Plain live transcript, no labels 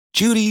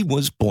Judy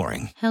was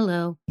boring.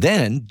 Hello.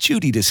 Then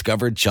Judy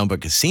discovered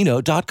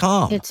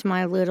ChumbaCasino.com. It's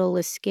my little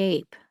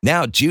escape.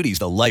 Now Judy's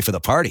the life of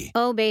the party.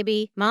 Oh,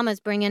 baby, mama's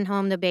bringing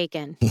home the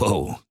bacon.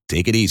 Whoa,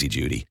 take it easy,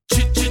 Judy.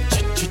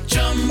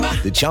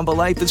 The Chumba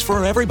life is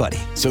for everybody.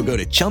 So go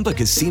to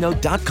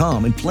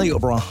ChumbaCasino.com and play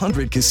over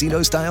 100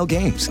 casino-style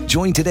games.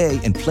 Join today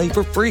and play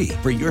for free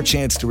for your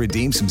chance to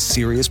redeem some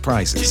serious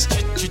prizes.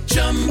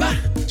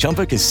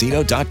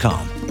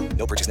 ChumbaCasino.com.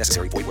 No purchase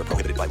necessary. Void where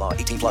prohibited by law.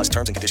 18 plus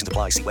terms and conditions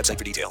apply. See website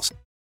for details.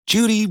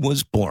 Judy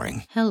was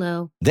boring.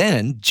 Hello.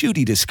 Then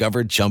Judy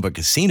discovered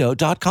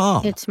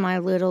ChumbaCasino.com. It's my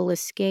little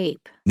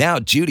escape. Now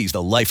Judy's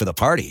the life of the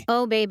party.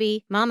 Oh,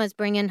 baby, mama's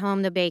bringing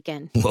home the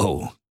bacon.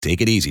 Whoa,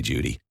 take it easy,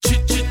 Judy.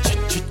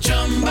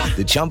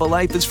 The Chumba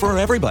life is for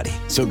everybody.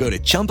 So go to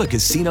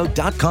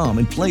ChumbaCasino.com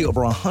and play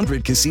over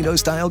 100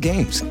 casino-style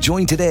games.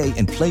 Join today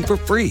and play for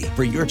free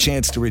for your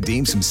chance to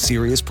redeem some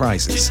serious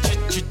prizes.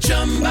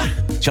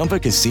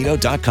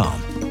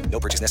 ChumbaCasino.com. No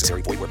purchase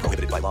necessary. Void where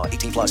prohibited by law.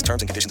 18 plus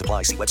terms and conditions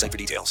apply. See website for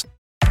details.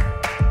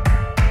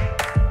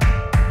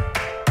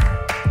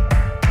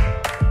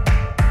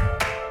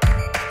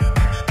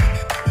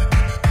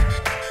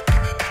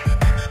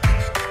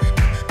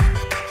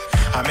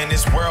 I'm in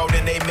this world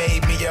and they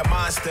made me a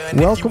monster.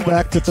 Welcome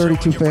back to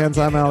 32 Fans.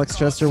 I'm Alex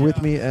Chester.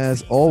 With me,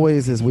 as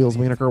always, is Wheels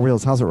Wienerker.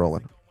 Wheels, how's it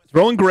rolling? It's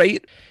rolling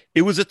great.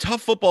 It was a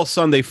tough football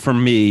Sunday for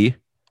me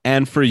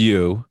and for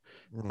you.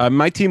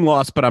 My team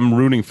lost, but I'm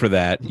rooting for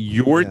that.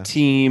 Your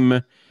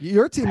team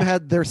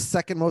had their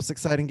third most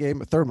exciting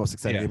game of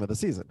the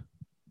season.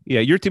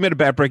 Yeah, your team had a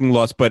back-breaking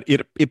loss, but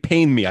it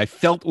pained me. I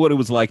felt what it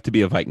was like to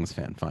be a Vikings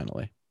fan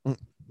finally.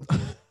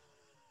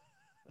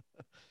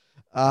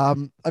 I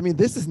mean,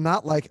 this is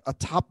not like a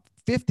top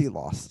 50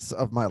 loss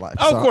of my life.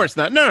 Oh, of course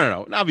not.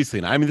 No. Obviously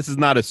not. I mean, this is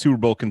not a Super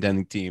Bowl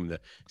contending team. The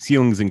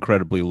ceiling is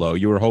incredibly low.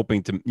 You were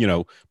hoping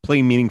to,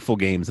 play meaningful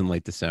games in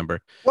late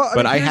December. Well,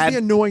 here's the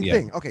annoying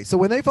thing. Okay, so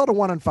when they fell to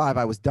 1-5,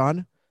 I was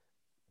done,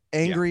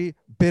 angry,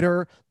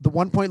 bitter. The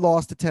 1-point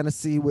loss to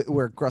Tennessee,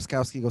 where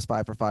Gronkowski goes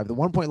 5 for 5. The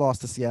 1-point loss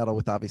to Seattle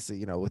with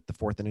obviously, with the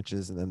 4th and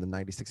inches, and then the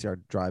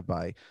 96-yard drive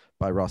by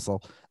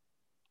Russell.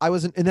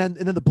 And then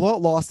the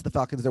blowout loss to the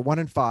Falcons. They're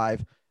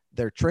 1-5.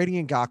 They're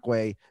trading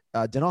Ngakoue.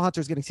 Danielle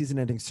Hunter's getting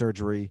season-ending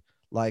surgery.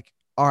 Like,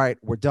 all right,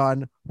 we're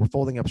done. We're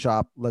folding up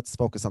shop. Let's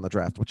focus on the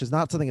draft, which is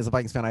not something as a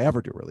Vikings fan I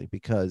ever do, really,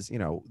 because,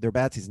 their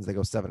bad seasons, they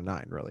go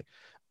 7-9, really.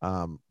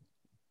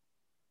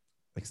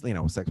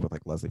 Sex with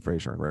like Leslie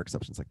Frazier and rare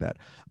exceptions like that.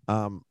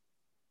 And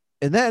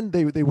then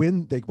they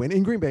win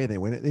in Green Bay. They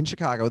win in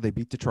Chicago. They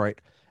beat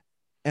Detroit.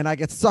 And I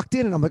get sucked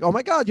in, and I'm like, oh,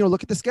 my God,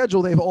 look at the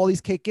schedule. They have all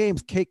these cake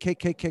games, cake.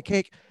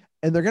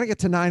 And they're going to get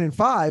to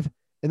 9-5.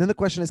 And then the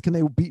question is, can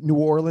they beat New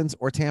Orleans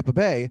or Tampa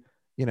Bay?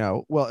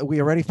 Well, we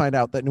already find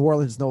out that New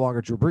Orleans is no longer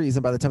Drew Brees.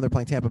 And by the time they're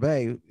playing Tampa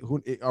Bay,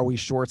 who are we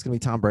sure it's going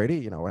to be Tom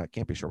Brady? I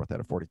can't be sure about that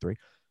at 43.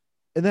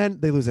 And then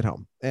they lose at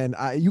home. And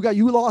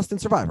you lost in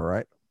Survivor,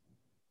 right?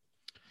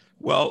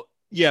 Well,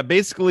 yeah,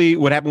 basically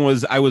what happened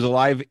was I was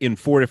alive in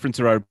 4 different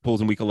Survivor pools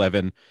in week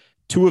 11.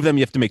 2 of them,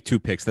 you have to make 2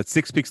 picks. That's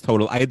 6 picks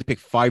total. I had to pick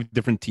 5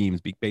 different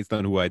teams based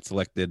on who I'd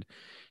selected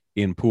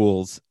in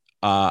pools.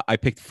 I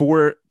picked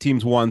 4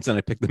 teams once, and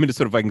I picked the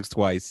Minnesota Vikings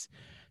twice.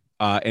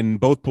 In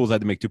both pools, I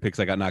had to make 2 picks.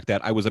 I got knocked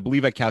out. I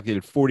believe I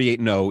calculated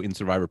 48-0 in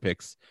Survivor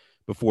picks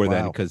before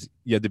then, because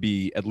you had to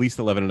be at least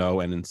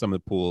 11-0, and in some of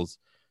the pools,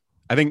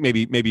 I think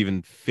maybe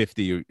even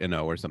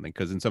 50-0 or something,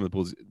 because in some of the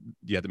pools,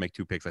 you had to make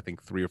 2 picks, I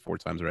think 3 or 4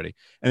 times already,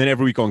 and then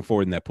every week going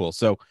forward in that pool.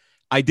 So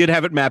I did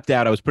have it mapped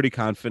out. I was pretty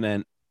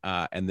confident.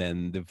 And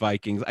then the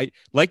Vikings,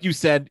 like you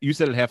said at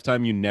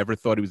halftime, you never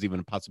thought it was even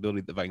a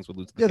possibility that the Vikings would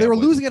lose. They were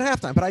losing at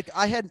halftime, but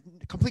I had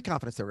complete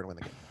confidence they were going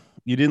to win the game.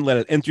 You didn't let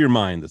it enter your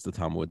mind, as the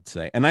Tom would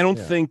say. And I don't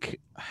think,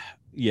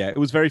 it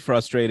was very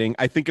frustrating.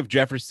 I think if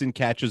Jefferson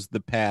catches the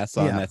pass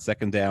on that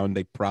second down,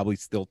 they probably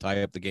still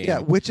tie up the game.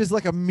 Yeah, which is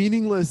like a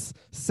meaningless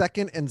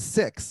 2nd and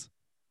 6.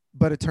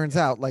 But it turns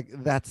out like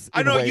that's.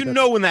 I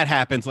know, when that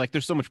happens, like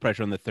there's so much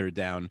pressure on the 3rd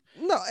down.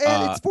 No,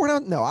 and it's 4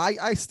 down. No,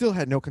 I still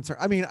had no concern.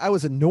 I mean, I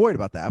was annoyed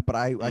about that, but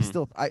I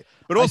still.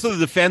 But also, the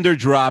defender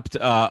dropped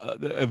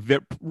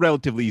a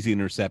relatively easy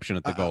interception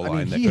at the goal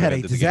line. He had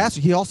a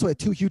disaster. He also had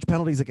 2 huge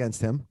penalties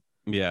against him.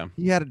 Yeah,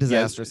 he had a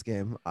disastrous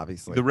game.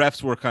 Obviously, the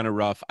refs were kind of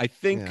rough. I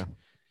think.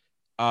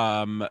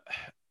 How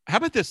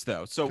about this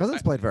though? So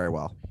Cousins played very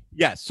well.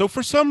 Yeah. So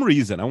for some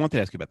reason, I want to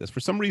ask you about this.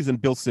 For some reason,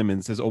 Bill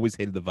Simmons has always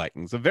hated the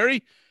Vikings. A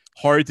very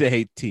hard to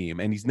hate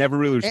team, and he's never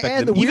really respected them.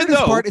 And the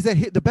weirdest part is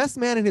that the best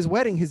man in his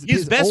wedding,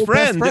 his best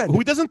friend, who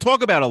he doesn't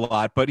talk about a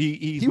lot, but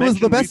he was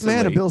the best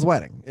man at Bill's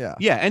wedding.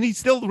 Yeah, and he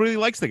still really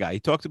likes the guy. He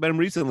talked about him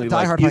recently.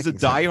 He's a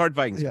diehard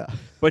Vikings. Yeah,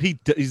 but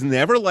he's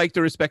never liked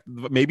or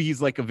respected. Maybe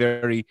he's like a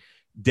very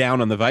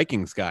down on the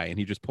Vikings guy, and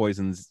he just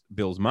poisons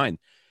Bill's mind.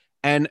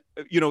 And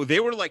they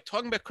were like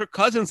talking about Kirk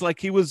Cousins like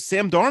he was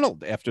Sam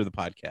Darnold after the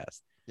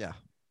podcast. Yeah.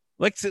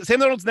 Like Sam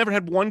Darnold's never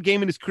had one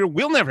game in his career.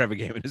 Will never have a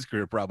game in his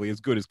career, probably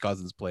as good as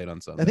Cousins played on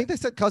Sunday. I think they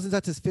said Cousins,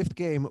 that's his 5th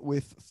game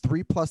with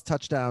 3+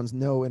 touchdowns,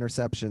 no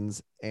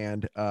interceptions,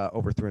 and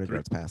over 300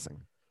 yards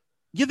passing.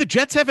 Yeah, the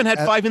Jets haven't had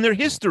 5 in their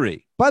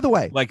history. By the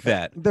way, like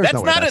that. There's that's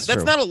no way not that's a.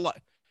 That's true. not a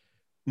lot.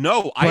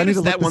 No, I I need to noticed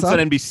look that this once on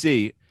up?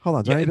 NBC. Hold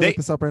on, do I need to look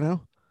this up right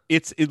now?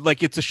 It's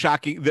a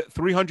shocking. The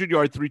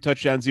 300-yard, 3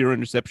 touchdown, 0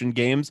 interception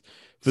games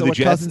for So the what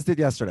Jets. Cousins did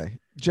yesterday.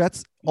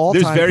 Jets all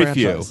There's time very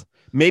franchise. few.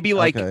 Maybe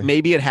Okay.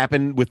 maybe it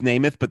happened with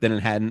Namath, but then it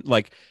hadn't.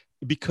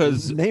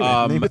 Because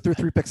Namath threw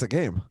 3 picks a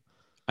game.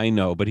 I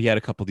know, but he had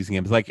a couple of these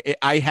games.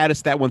 I had a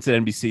stat once at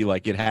NBC,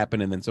 it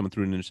happened, and then someone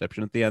threw an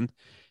interception at the end.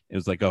 It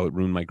was it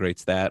ruined my great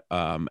stat.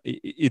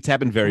 It's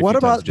happened very. What few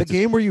about times. the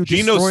game where you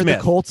Geno destroyed the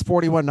Smith. Colts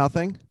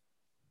 41-0?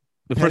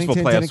 The first of all,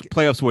 Pennington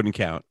playoffs wouldn't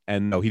count,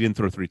 and no, he didn't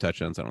throw 3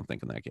 touchdowns. I don't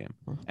think in that game,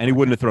 and he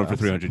wouldn't have thrown for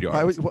 300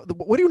 yards.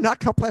 What do you not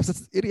count playoffs?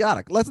 It's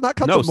idiotic. Let's not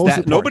count No, the most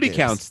important nobody games.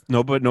 counts.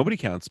 Nobody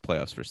counts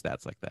playoffs for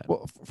stats like that.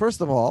 Well,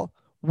 first of all,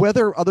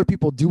 whether other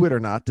people do it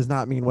or not does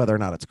not mean whether or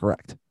not it's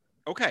correct.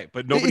 Okay,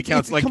 but nobody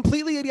counts. It's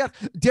completely idiotic.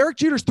 Derek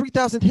Jeter's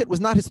 3,000th hit was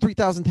not his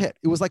 3,000th hit.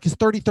 It was like his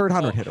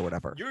 3,300 hit or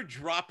whatever. You're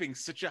dropping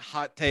such a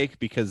hot take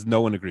because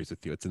no one agrees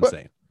with you. It's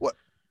insane. What?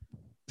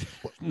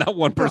 Not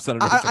one person.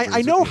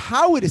 I know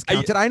how it is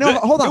counted. I know.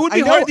 Hold on. It would be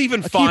hard to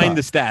even Akiva, find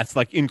the stats,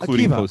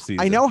 including Akiva,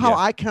 postseason. I know how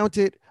I count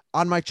it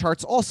on my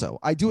charts. Also,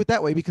 I do it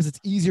that way because it's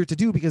easier to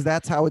do because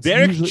that's how it's.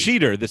 Derek usually...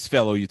 Cheater, this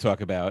fellow you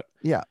talk about.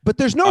 Yeah, but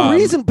there's no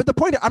reason. But the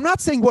point, I'm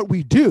not saying what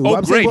we do. Oh,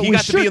 I'm great! Saying what he we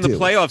got to be in the do.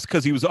 playoffs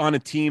because he was on a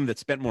team that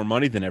spent more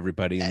money than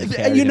everybody.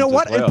 And you know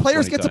what? And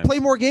players get to play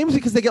more games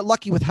because they get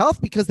lucky with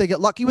health, because they get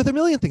lucky with a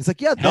million things.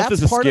 Health that's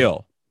is a part skill.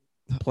 Of...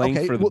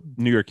 Playing for the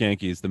New York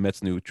Yankees, the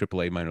Mets' new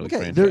AAA minor league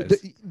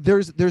franchise.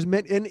 There's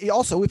and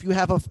also if you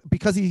have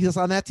because he's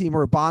on that team,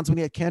 or Bonds when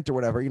he had Kent or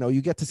whatever,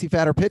 you get to see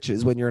fatter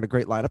pitches when you're in a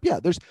great lineup. Yeah,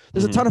 there's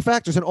a ton of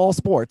factors in all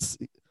sports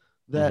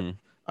that.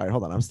 All right,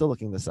 hold on. I'm still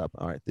looking this up.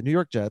 All right, the New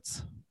York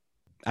Jets.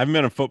 I haven't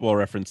been on Football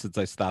Reference since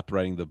I stopped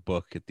writing the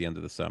book at the end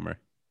of the summer.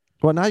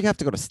 Well, now you have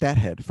to go to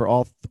StatHead for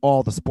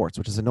all the sports,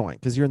 which is annoying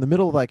because you're in the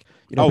middle of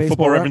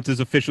Football Reference is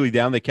officially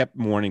down. They kept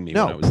warning me.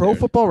 No, when I was Pro there.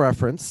 Football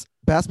Reference,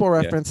 Basketball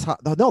Reference.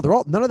 Yeah. No,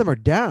 none of them are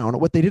down.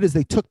 What they did is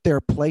they took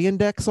their play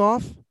index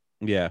off.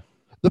 Yeah.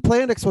 The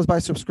play index was by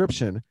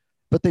subscription,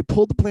 but they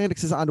pulled the play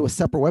indexes onto a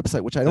separate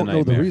website, which I don't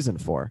know the reason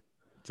for.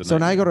 So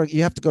now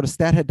you have to go to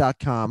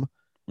stathead.com.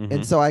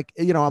 And so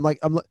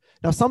I'm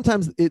now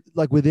sometimes it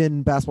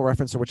within Basketball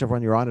Reference or whichever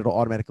one you're on, it'll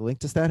automatically link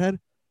to StatHead,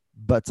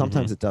 but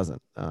sometimes it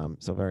doesn't.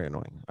 So very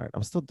annoying. All right,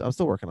 I'm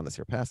still working on this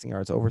here. Passing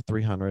yards over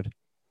 300,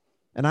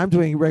 and I'm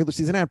doing regular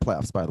season and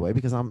playoffs, by the way,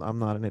 because I'm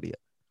not an idiot.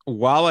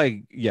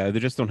 They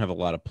just don't have a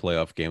lot of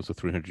playoff games with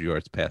 300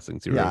 yards passing.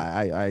 Zero.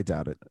 Yeah, I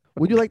doubt it.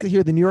 Would you like to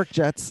hear the New York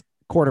Jets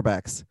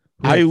quarterbacks?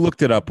 I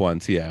looked it up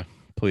once. Yeah,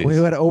 please.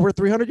 Who had over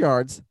 300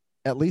 yards,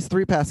 at least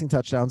 3 passing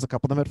touchdowns, a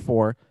couple of them at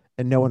 4,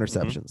 and no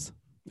interceptions.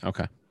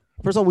 Okay.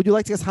 First of all, would you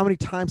like to guess how many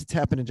times it's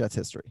happened in Jets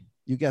history?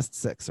 You guessed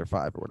 6 or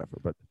 5 or whatever,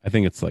 but I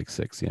think it's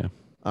 6. Yeah.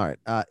 All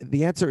right.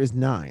 The answer is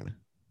 9.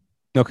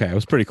 Okay, I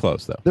was pretty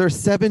close though. There are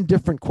 7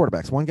 different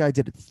quarterbacks. One guy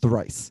did it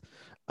thrice,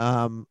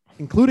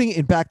 including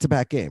in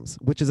back-to-back games,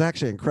 which is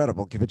actually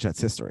incredible given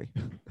Jets history.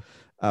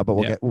 But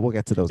we'll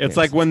get to those. It's games.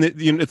 like when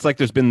it's like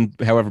there's been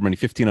however many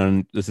 15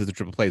 on this is the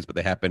triple plays, but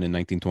they happen in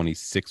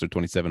 1926 or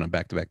 27 on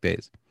back-to-back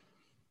days.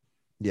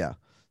 Yeah,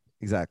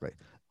 exactly.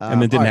 And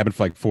then didn't happen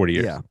for 40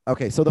 years. Yeah.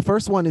 Okay. So the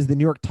first one is the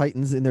New York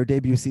Titans in their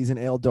debut season.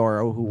 Al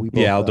Doro, who we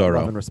both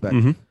love and respect.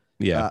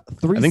 Yeah.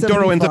 I think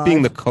Doro ends up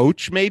being the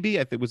coach. Maybe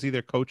I think it was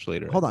either coach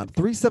later. Hold on.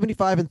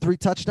 375 and 3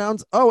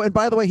 touchdowns. Oh, and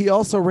by the way, he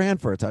also ran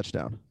for a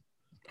touchdown.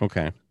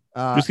 Okay.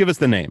 Just give us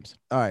the names.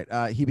 All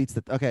right. He beats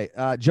Joe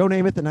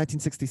Namath in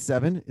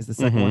 1967 is the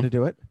second one to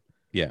do it.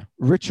 Yeah.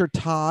 Richard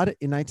Todd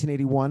in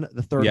 1981,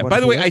 the third one. Yeah. By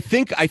the way, I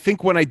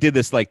think when I did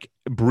this,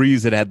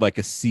 Breeze had had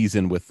a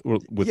season with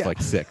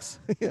 6.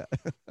 Yeah.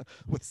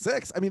 With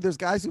 6. I mean, there's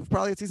guys who've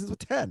probably had seasons with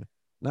 10.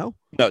 No?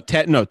 No,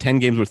 10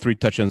 games with 3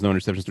 touchdowns, no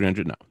interceptions,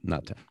 300. No,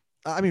 not 10.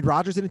 I mean,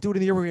 Rodgers didn't do it in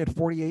the year where he had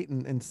 48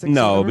 and 6.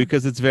 No,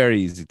 because it's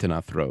very easy to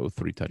not throw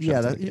 3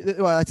 touchdowns. Yeah,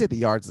 well, I'd say the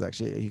yards is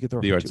actually, you could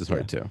throw the yards is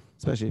hard too,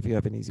 especially if you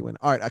have an easy win.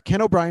 All right,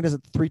 Ken O'Brien does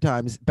it 3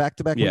 times,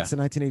 back-to-back weeks in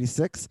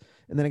 1986,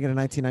 and then again in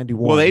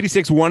 1991. Well, the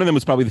 86, one of them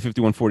was probably the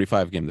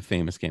 51-45 game, the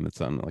famous game that's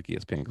on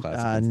ESPN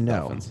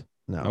Classic.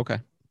 No. Okay.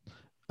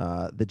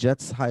 The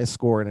Jets' highest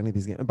score in any of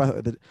these games. By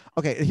the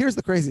way, here's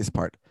the craziest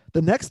part: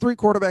 the next 3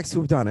 quarterbacks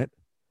who've done it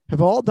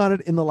have all done it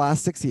in the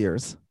last 6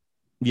 years.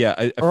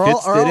 Yeah, are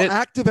all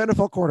active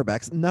NFL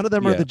quarterbacks. None of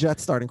them are the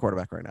Jets starting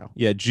quarterback right now.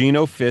 Yeah,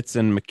 Geno, Fitz,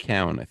 and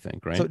McCown, I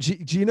think, right? So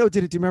Geno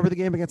did it. Do you remember the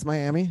game against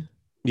Miami?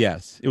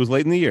 Yes, it was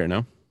late in the year.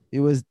 No, it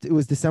was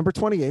December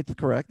 28th,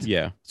 correct?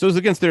 Yeah, so it was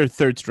against their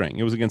third string.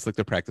 It was against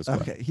their practice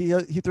squad. Okay,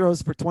 he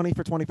throws for 20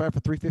 for 25 for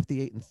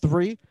 358 and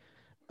 3.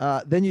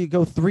 Then you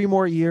go 3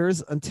 more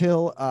years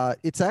until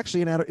it's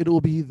actually it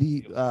will be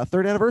the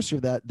 3rd anniversary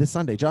of that this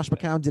Sunday. Josh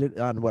McCown did it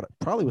on what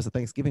probably was a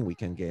Thanksgiving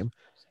weekend game.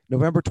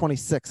 November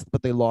 26th,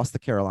 but they lost to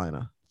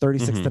Carolina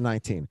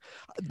 36-19.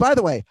 By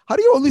the way, how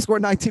do you only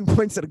score 19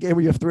 points in a game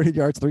where you have 300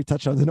 yards, 3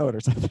 touchdowns, and no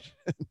interceptions?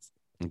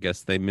 I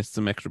guess they missed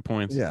some extra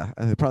points. Yeah,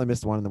 and they probably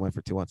missed one and then went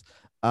for 2 once.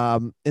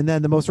 And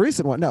then the most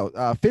recent one, no,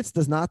 Fitz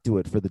does not do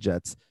it for the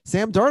Jets.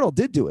 Sam Darnold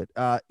did do it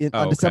on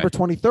December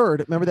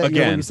 23rd. Remember that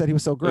year when you said he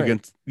was so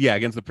great?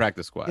 Against the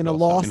practice squad. In a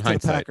loss to the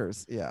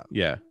Packers. Yeah.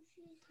 Yeah.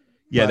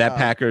 Yeah, that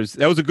Packers.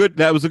 That was a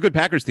good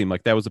Packers team.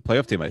 Like that was a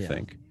playoff team, I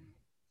think.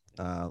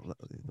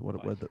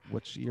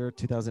 Which year?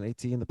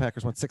 2018. The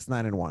Packers went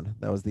 6-9-1.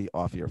 That was the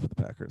off year for the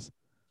Packers.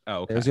 Oh,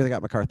 okay. It was the year they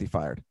got McCarthy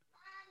fired.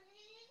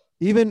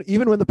 Even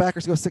when the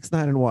Packers go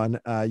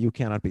 6-9-1, you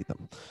cannot beat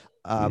them.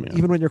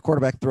 Even when your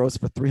quarterback throws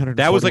for 300.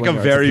 That was like a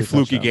very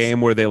fluky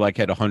game where they like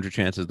had 100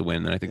 chances to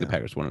win, and I think the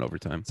Packers won in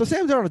overtime. So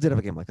Sam Darnold did have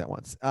a game like that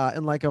once,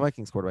 and like a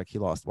Vikings quarterback, he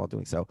lost while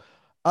doing so.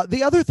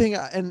 The other thing,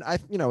 and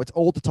it's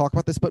old to talk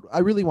about this, but I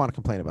really want to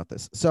complain about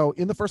this. So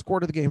in the first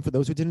quarter of the game, for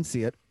those who didn't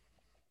see it,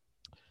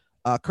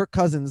 Kirk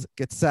Cousins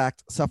gets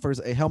sacked, suffers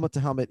a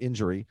helmet-to-helmet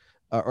injury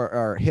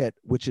or hit,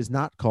 which is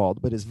not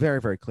called, but is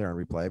very, very clear on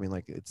replay. I mean,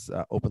 like it's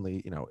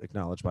openly,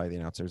 acknowledged by the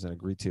announcers and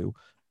agreed to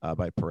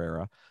by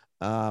Pereira.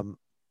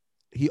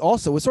 He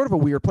also was sort of a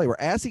weird play where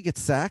as he gets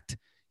sacked,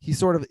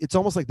 it's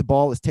almost like the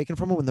ball is taken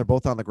from him when they're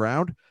both on the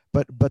ground,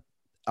 but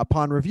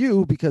upon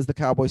review, because the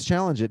Cowboys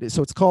challenge it,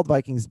 so it's called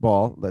Vikings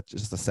ball. That's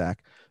just a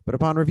sack. But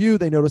upon review,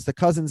 they noticed that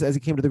Cousins, as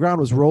he came to the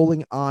ground, was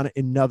rolling on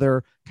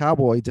another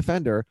Cowboy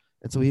defender.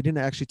 And so he didn't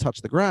actually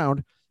touch the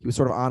ground. He was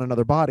sort of on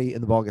another body,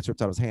 and the ball gets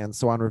ripped out of his hands.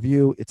 So on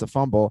review, it's a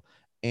fumble,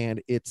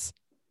 and it's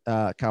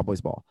Cowboys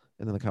ball.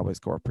 And then the Cowboys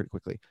score pretty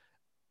quickly.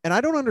 And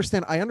I don't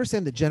understand. I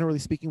understand that generally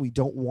speaking, we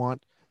don't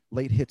want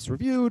late hits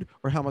reviewed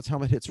or how much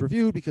helmet hits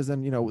reviewed, because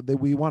then,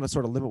 we want to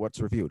sort of limit what's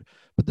reviewed.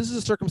 But this is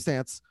a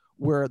circumstance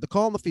where the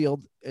call on the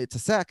field, it's a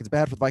sack. It's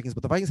bad for the Vikings,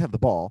 but the Vikings have the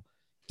ball.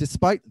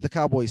 Despite the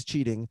Cowboys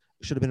cheating,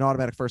 should have been an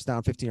automatic first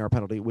down, 15-yard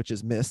penalty, which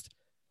is missed.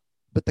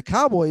 But the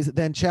Cowboys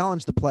then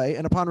challenged the play,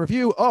 and upon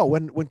review,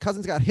 when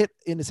Cousins got hit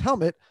in his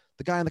helmet,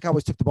 the guy on the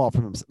Cowboys took the ball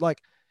from him.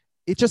 Like,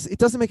 it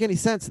doesn't make any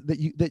sense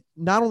that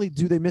not only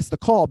do they miss the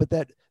call, but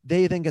that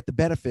they then get the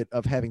benefit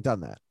of having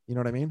done that. You know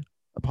what I mean?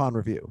 Upon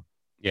review.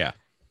 Yeah.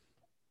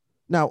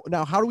 Now,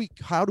 how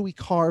do we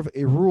carve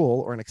a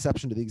rule or an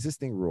exception to the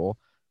existing rule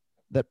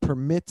that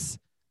permits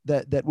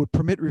that would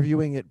permit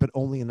reviewing it, but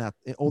only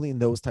in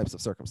those types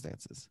of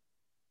circumstances,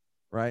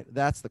 right?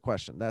 That's the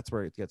question. That's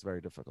where it gets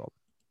very difficult.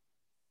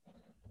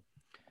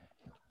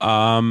 Hold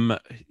on,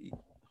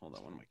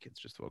 one of my kids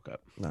just woke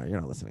up. No,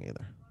 you're not listening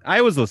either.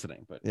 I was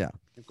listening, but yeah,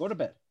 go to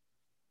bed.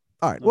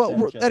 All right.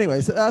 Well,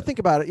 anyways, think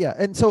about it. Yeah.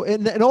 And so,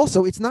 and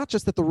also, it's not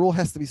just that the rule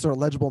has to be sort of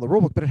legible in the rule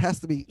book, but it has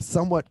to be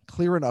somewhat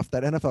clear enough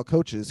that NFL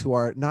coaches, who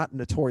are not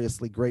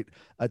notoriously great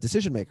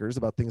decision makers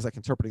about things like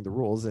interpreting the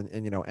rules and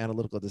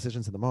analytical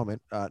decisions in the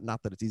moment,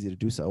 not that it's easy to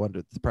do so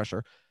under the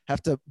pressure,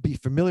 have to be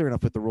familiar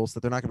enough with the rules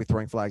that they're not going to be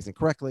throwing flags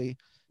incorrectly,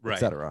 right,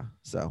 etc.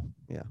 So,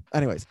 yeah.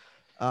 Anyways.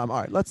 All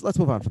right, let's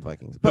move on from the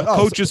Vikings. But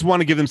coaches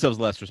want to give themselves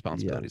less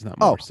responsibilities, not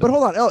more. But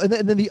hold on.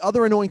 And then the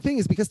other annoying thing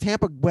is because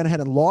Tampa went ahead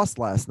and lost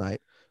last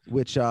night,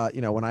 which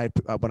when I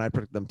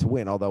predicted them to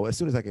win, although as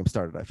soon as that game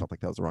started, I felt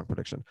like that was the wrong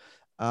prediction.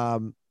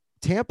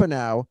 Tampa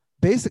now,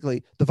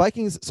 basically, the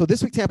Vikings. So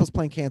this week Tampa's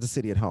playing Kansas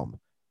City at home.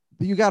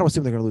 But you got to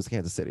assume they're going to lose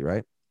Kansas City,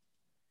 right?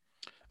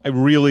 I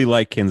really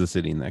like Kansas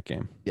City in that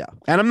game. Yeah.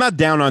 And I'm not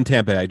down on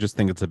Tampa. I just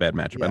think it's a bad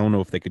matchup. Yeah. I don't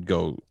know if they could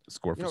go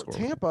score for score.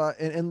 Tampa,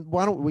 and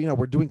why don't we,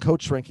 we're doing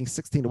coach rankings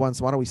 16-1.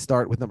 So why don't we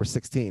start with number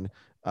 16,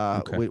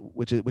 okay,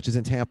 which is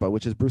in Tampa,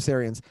 which is Bruce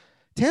Arians.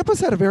 Tampa's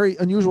had a very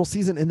unusual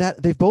season in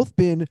that they've both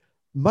been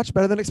much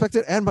better than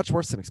expected and much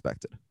worse than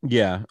expected.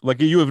 Yeah. Like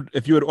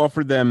if you had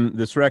offered them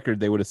this record,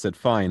 they would have said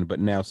fine,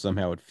 but now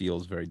somehow it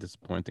feels very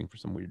disappointing for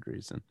some weird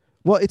reason.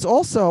 Well, it's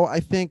also,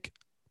 I think,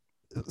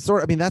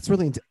 that's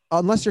really,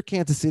 unless you're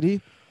Kansas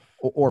City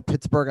or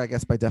Pittsburgh, I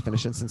guess by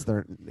definition, since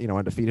they're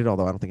undefeated,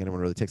 although I don't think anyone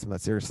really takes them that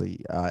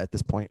seriously at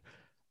this point.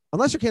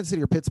 Unless you're Kansas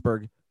City or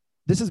Pittsburgh,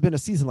 this has been a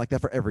season like that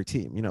for every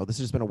team. This has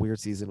just been a weird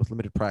season with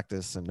limited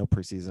practice and no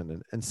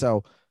preseason, and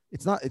so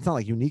it's not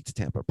like unique to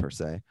Tampa per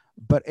se.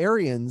 But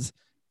Arians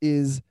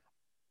is,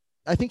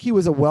 I think he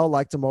was a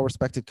well-liked and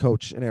well-respected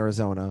coach in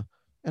Arizona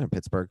and in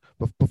Pittsburgh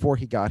before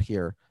he got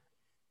here.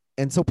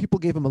 And so people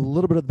gave him a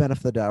little bit of the benefit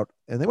of the doubt,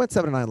 and they went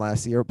 7-9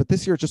 last year. But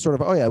this year, it's just sort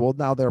of,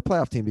 now they're a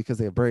playoff team because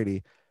they have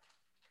Brady.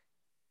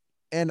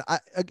 And I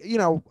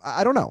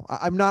don't know.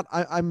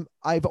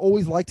 I've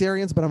always liked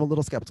Arians, but I'm a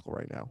little skeptical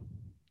right now.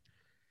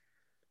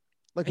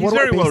 Like, he's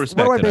very well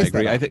respected. I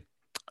agree. I think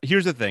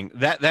here's the thing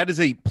that is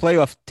a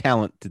playoff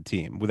talented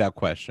team without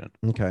question.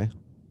 Okay.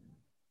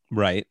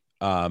 Right.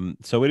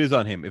 So it is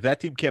on him. If that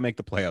team can't make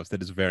the playoffs,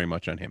 that is very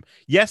much on him.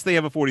 Yes, they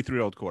have a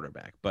 43-year-old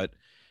quarterback, but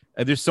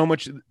there's so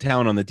much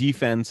talent on the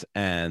defense,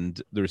 and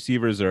the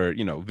receivers are,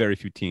 very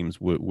few teams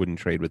wouldn't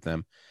trade with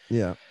them.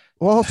 Yeah.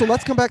 Well, so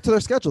let's come back to their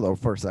schedule, though,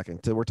 for a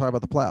second. We're talking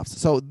about the playoffs.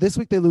 So this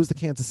week they lose to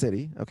Kansas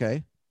City.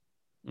 Okay.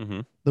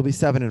 Mm-hmm. They'll be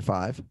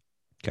 7-5.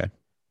 Okay.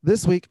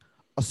 This week,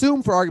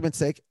 assume for argument's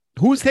sake.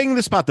 Who's taking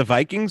the spot? The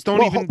Vikings don't.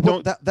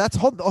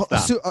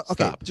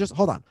 Stop. Just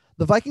hold on.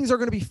 The Vikings are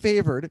going to be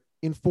favored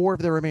in 4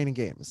 of their remaining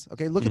games.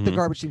 Okay. Look at the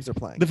garbage teams they're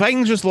playing. The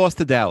Vikings just lost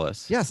to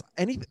Dallas. Yes.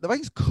 The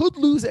Vikings could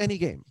lose any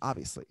game,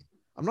 obviously.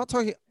 I'm not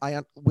talking.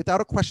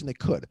 Without a question, they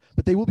could,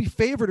 but they will be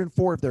favored in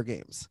 4 of their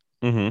games.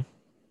 Mm-hmm.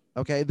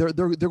 Okay, they're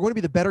going to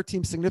be the better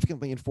team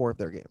significantly in 4 of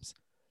their games.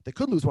 They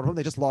could lose one of them.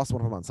 They just lost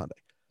one of them on Sunday.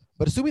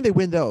 But assuming they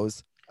win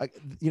those, they're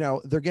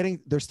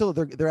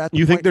at.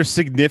 You think they're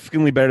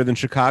significantly better than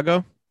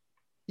Chicago?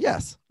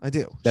 Yes, I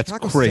do. That's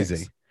Chicago crazy.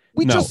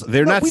 stinks.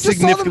 They're not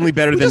significantly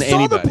better than anybody.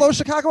 We just saw them blow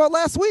Chicago out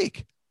last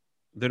week.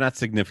 They're not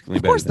significantly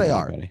better. Of course than they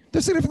anybody. are.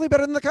 They're significantly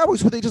better than the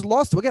Cowboys, who they just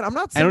lost to. Again, I'm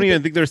not saying I don't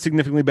even think they're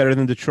significantly better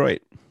than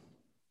Detroit.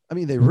 I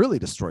mean, they really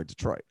destroyed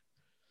Detroit.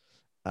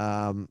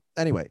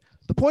 Anyway,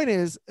 the point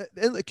is,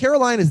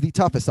 Carolina is the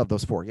toughest of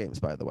those 4 games,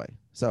 by the way.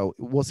 So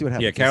we'll see what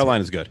happens. Yeah,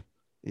 Carolina's good.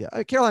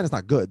 Yeah, Carolina's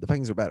not good. The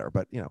Vikings are better,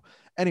 but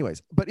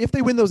anyways. But if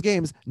they win those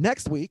games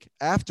next week,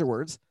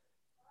 afterwards,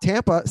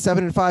 Tampa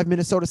 7-5,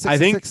 Minnesota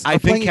 6-6. I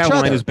think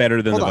Carolina is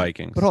better than the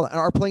Vikings. But hold on,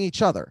 are playing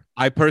each other.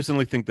 I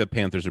personally think the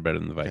Panthers are better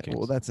than the Vikings. Okay,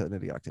 well, that's an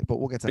idiotic take, but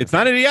we'll get to that. It's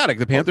not idiotic.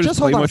 The Panthers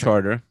play much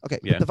harder. Okay,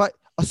 yeah.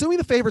 Assuming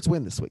the favorites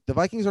win this week, the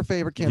Vikings are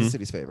favored. Kansas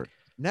City's favored.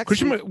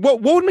 Next week,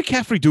 what would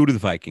McCaffrey do to the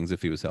Vikings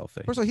if he was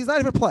healthy? First of all, he's not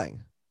even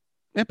playing.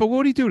 Yeah, but what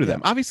would he do to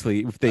them?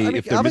 Obviously, if they're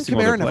Alvin missing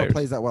all their Kamara never players.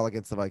 plays that well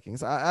against the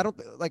Vikings. I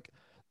don't like.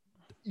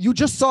 You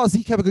just saw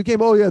Zeke have a good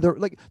game. Oh yeah,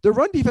 their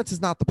run defense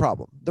is not the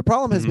problem. The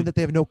problem has been that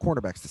they have no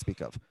cornerbacks to speak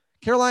of.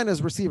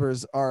 Carolina's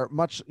receivers are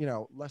much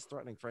less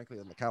threatening, frankly,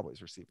 than the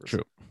Cowboys' receivers.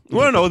 True.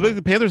 Well, no,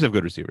 the Panthers have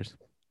good receivers.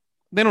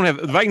 They don't have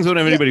the Vikings don't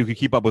have anybody who could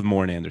keep up with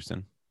Moore and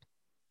Anderson.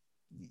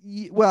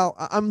 Well,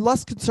 I'm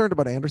less concerned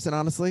about Anderson,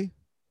 honestly,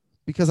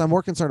 because I'm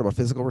more concerned about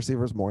physical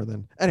receivers more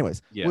than.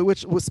 Anyways,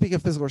 which speaking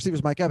of physical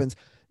receivers, Mike Evans.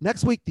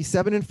 Next week, the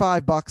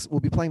 7-5 Bucks will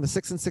be playing the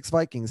 6-6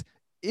 Vikings.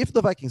 If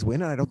the Vikings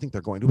win, and I don't think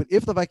they're going to, but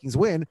if the Vikings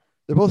win,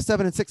 they're both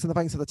 7-6, and the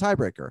Vikings have the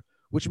tiebreaker,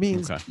 which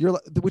means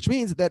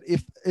that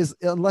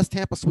unless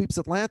Tampa sweeps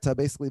Atlanta,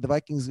 basically the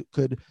Vikings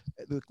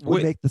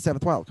would make the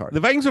 7th wild card. The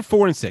Vikings are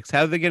 4-6.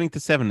 How are they getting to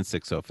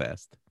 7-6 so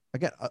fast?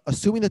 Again,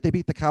 assuming that they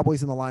beat the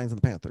Cowboys and the Lions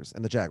and the Panthers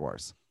and the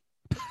Jaguars.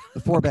 The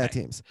 4 bad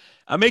teams.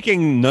 I'm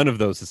making none of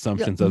those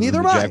assumptions other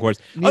than the Jaguars.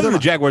 Other than the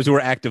Jaguars who are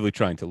actively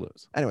trying to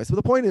lose. Anyway, so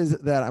the point is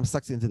that I'm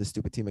sucked into this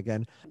stupid team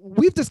again.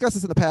 We've discussed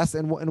this in the past,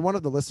 and one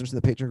of the listeners in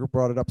the Patreon group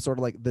brought it up, sort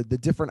of like the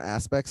different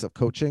aspects of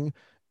coaching.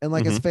 And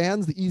like as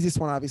fans, the easiest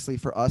one, obviously,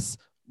 for us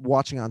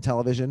watching on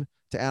television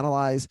to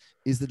analyze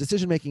is the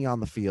decision making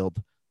on the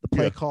field, the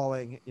play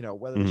calling,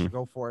 whether they should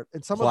go for it,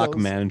 and some clock of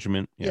those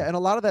management. Yeah, and a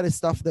lot of that is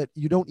stuff that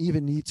you don't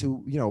even need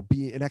to,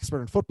 be an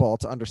expert in football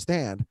to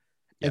understand.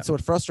 And so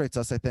it frustrates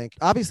us, I think.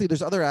 Obviously,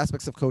 there's other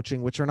aspects of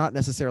coaching which are not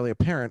necessarily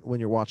apparent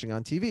when you're watching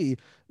on TV.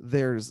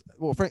 There's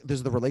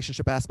the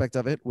relationship aspect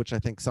of it, which I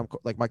think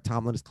like Mike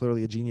Tomlin is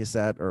clearly a genius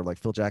at, or like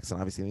Phil Jackson,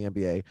 obviously in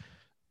the NBA.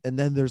 And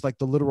then there's like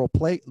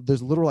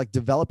there's literal like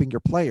developing your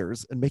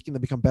players and making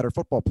them become better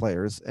football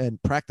players and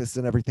practice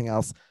and everything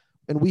else.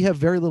 And we have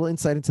very little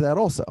insight into that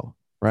also,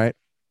 right?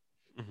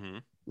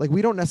 Like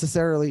we don't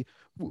necessarily,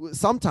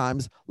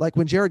 sometimes like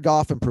when Jared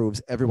Goff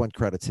improves, everyone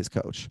credits his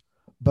coach.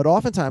 But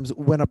oftentimes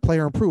when a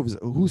player improves,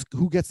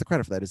 who gets the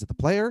credit for that? Is it the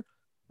player,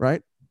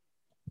 right?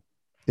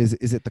 Is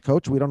it the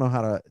coach? We don't know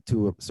how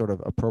to sort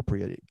of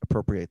appropriate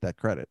that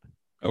credit.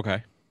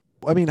 Okay.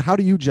 I mean, how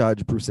do you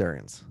judge Bruce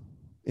Arians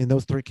in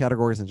those 3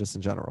 categories and just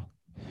in general?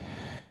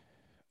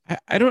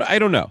 I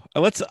don't know.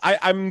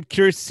 I'm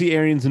curious to see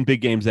Arians in big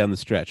games down the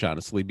stretch,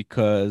 honestly,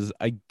 because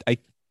I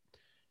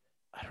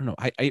don't know.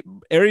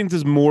 Arians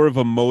is more of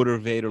a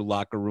motivator,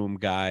 locker room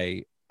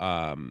guy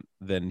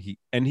than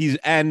he's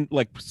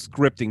like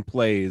scripting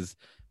plays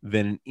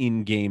than an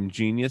in-game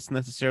genius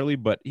necessarily,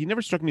 but he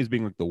never struck me as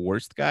being like the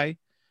worst guy,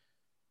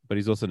 but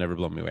he's also never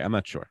blown me away. I'm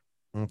not sure.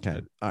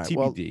 Okay. All right.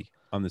 TBD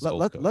on this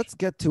old coach. Let's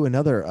get to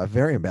another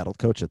very embattled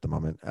coach at the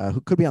moment who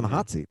could be on the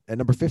hot seat at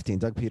number 15,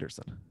 Doug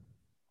Peterson.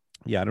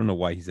 Yeah, I don't know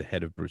why he's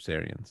ahead of Bruce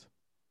Arians.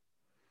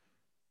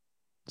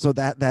 So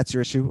that's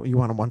your issue? You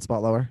want him one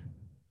spot lower?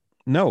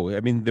 No, I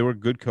mean there were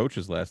good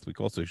coaches last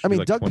week. Also,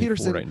 Doug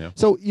Peterson right now.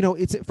 So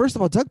it's first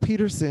of all, Doug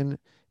Peterson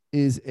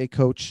is a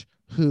coach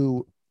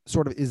who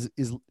sort of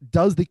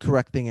does the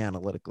correct thing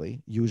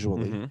analytically,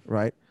 usually,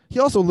 right? He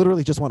also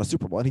literally just won a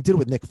Super Bowl, and he did it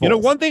with Nick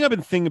Foles. One thing I've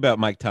been thinking about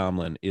Mike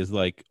Tomlin is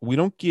like we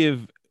don't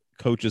give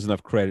coaches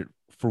enough credit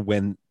for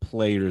when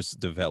players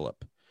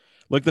develop.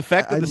 Like the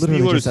fact that the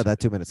Steelers just said that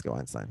 2 minutes ago,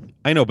 Einstein.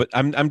 I know, but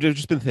I'm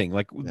just been thinking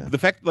like the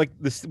fact like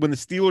this when the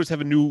Steelers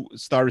have a new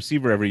star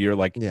receiver every year,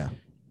 like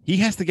he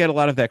has to get a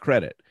lot of that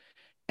credit.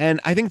 And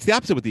I think it's the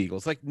opposite with the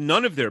Eagles. Like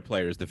none of their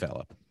players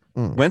develop.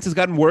 Wentz has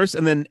gotten worse,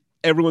 and then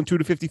everyone 2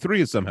 to 53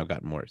 has somehow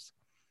gotten worse.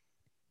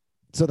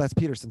 So that's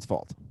Peterson's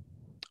fault.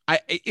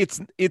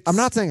 It's. I'm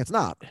not saying it's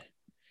not.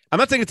 I'm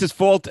not saying it's his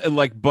fault.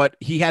 But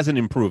he hasn't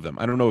improved them.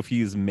 I don't know if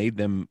he's made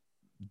them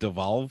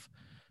devolve,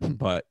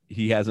 but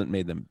he hasn't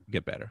made them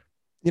get better.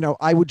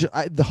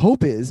 The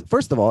hope is,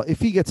 first of all, if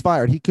he gets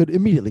fired, he could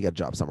immediately get a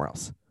job somewhere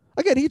else.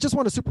 Again, he just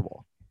won a Super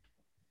Bowl.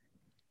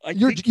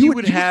 You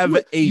would have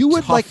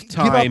a tough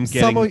time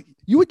getting.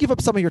 You would give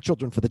up some of your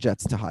children for the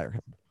Jets to hire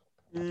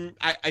him.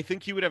 I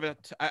think he would have.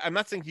 I'm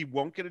not saying he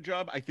won't get a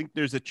job. I think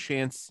there's a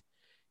chance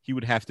he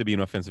would have to be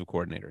an offensive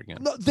coordinator again.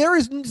 No, there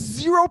is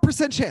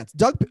 0% chance.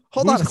 Doug,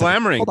 hold on. Who's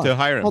clamoring to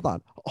hire him? Hold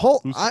on.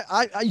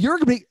 You're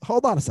gonna be.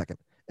 Hold on a second.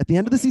 At the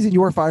end of the season,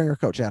 you are firing your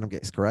coach, Adam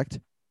Gase, correct?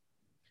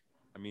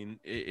 I mean,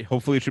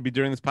 hopefully it should be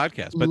during this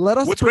podcast. But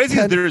what's crazy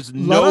is there's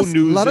no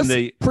news in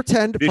the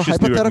pretend for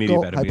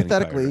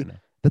hypothetically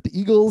that the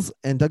Eagles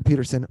and Doug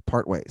Peterson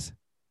part ways.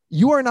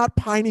 You are not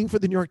pining for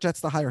the New York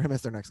Jets to hire him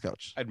as their next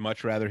coach. I'd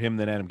much rather him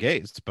than Adam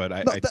Gase, but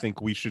I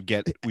think we should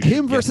get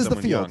him versus the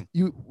field.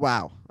 Young.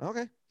 Wow.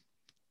 Okay.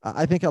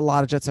 I think a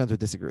lot of Jets fans would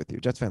disagree with you.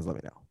 Jets fans, let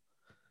me know.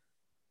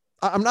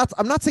 I'm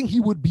not saying he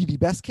would be the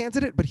best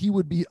candidate, but he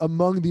would be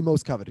among the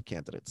most coveted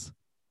candidates.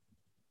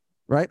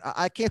 Right?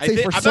 I can't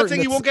say for certain. I'm not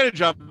saying he won't get a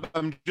job.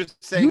 I'm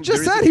just saying you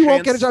just said he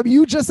won't get a job.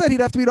 You just said he'd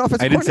have to be an offensive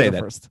coordinator. I didn't say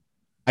that first.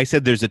 I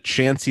said there's a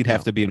chance he'd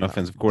have to be an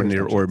offensive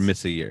coordinator or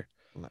miss a year.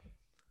 No.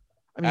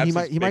 I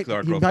mean, he might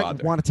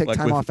want to take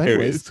time off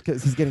anyways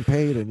because he's getting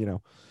paid, and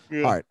All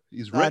right,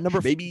 he's rich,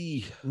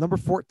 baby. Number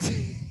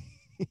 14.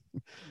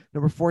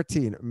 Number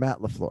 14, Matt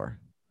LaFleur.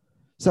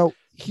 So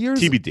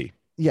here's TBD.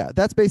 Yeah,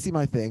 that's basically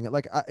my thing.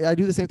 Like I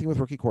do the same thing with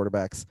rookie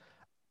quarterbacks.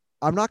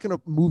 I'm not going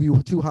to move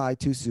you too high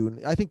too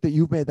soon. I think that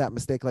you've made that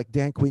mistake. Like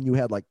Dan Quinn, you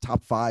had like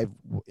top 5.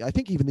 I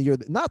think even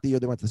not the year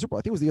they went to the Super Bowl.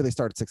 I think it was the year they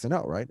started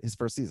 6-0, right? His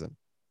first season.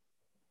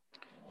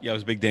 Yeah, I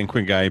was a big Dan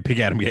Quinn guy,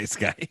 big Adam Gase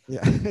guy. Yeah,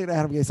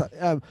 Adam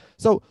Gase.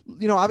 So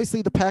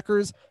obviously the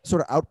Packers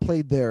sort of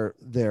outplayed their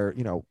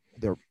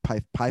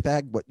pie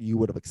bag, what you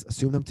would have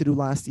assumed them to do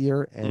last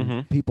year,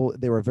 and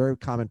they were a very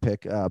common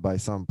pick by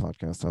some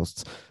podcast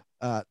hosts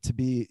to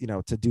be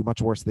to do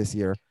much worse this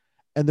year,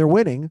 and they're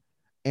winning.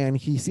 And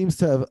he seems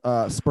to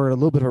have spurred a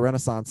little bit of a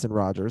renaissance in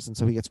Rodgers, and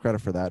so he gets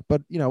credit for that.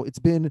 But it's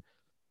been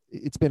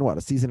what,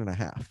 a season and a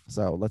half.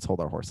 So let's hold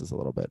our horses a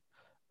little bit.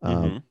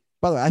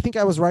 By the way, I think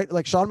I was right.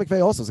 Like Sean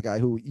McVay also is a guy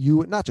who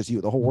not just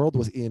you, the whole world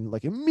was in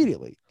like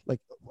immediately, like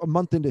a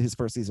month into his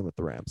first season with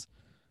the Rams.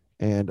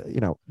 And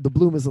the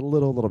bloom is a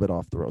little bit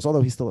off the rose,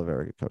 although he's still a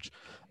very good coach.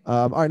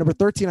 All right, number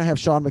 13, I have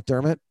Sean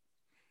McDermott.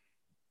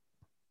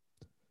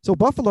 So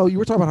Buffalo, you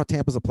were talking about how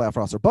Tampa's a playoff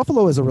roster.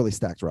 Buffalo is a really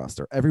stacked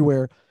roster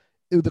everywhere.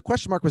 The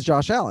question mark was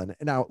Josh Allen.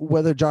 Now,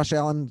 whether Josh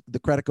Allen, the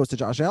credit goes to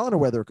Josh Allen, or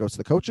whether it goes to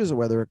the coaches, or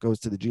whether it goes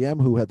to the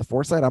GM who had the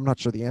foresight, I'm not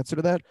sure the answer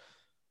to that.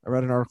 I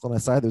read an article on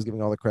SI that was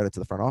giving all the credit to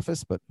the front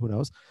office, but who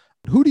knows?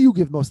 Who do you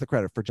give most of the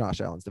credit for Josh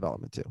Allen's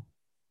development to?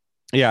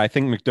 Yeah, I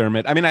think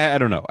McDermott. I mean, I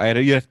don't know.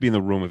 You have to be in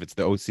the room if it's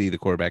the OC, the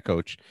quarterback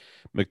coach,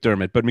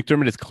 McDermott. But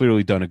McDermott has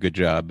clearly done a good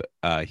job.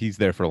 He's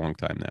there for a long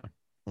time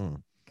now.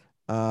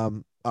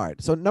 All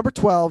right. So number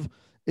 12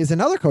 is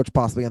another coach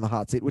possibly on the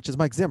hot seat, which is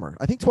Mike Zimmer.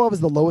 I think 12 is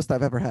the lowest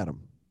I've ever had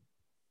him.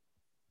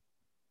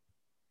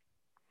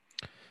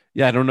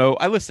 Yeah, I don't know.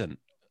 Listen.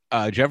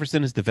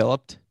 Jefferson has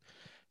developed.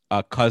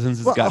 Cousins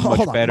has gotten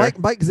much better.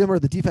 Mike Zimmer,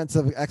 the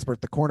defensive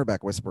expert, the cornerback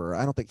whisperer.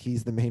 I don't think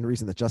he's the main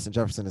reason that Justin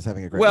Jefferson is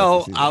having a great.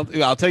 Well,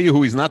 I'll tell you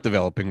who he's not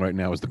developing right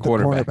now is the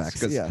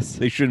cornerbacks. Yes,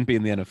 they shouldn't be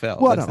in the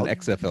NFL. Well, that's an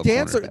XFL.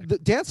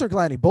 Dan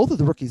Sirglani, both of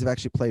the rookies have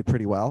actually played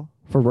pretty well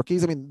for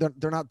rookies. I mean,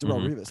 they're not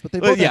Darrelle Revis, but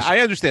they both. I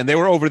understand they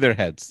were over their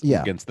heads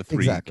against the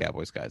 3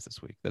 Cowboys guys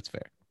this week. That's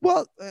fair.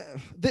 Well,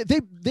 they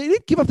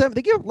didn't give up them.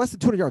 They gave up less than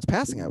 200 yards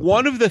passing.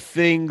 One of the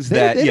things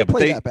they didn't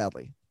play that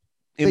badly.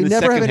 They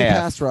never have any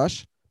pass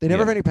rush. They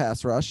never have any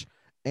pass rush.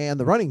 And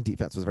the running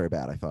defense was very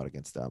bad, I thought,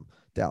 against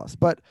Dallas.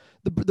 But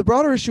the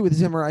broader issue with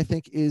Zimmer, I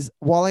think, is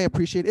while I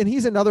appreciate, and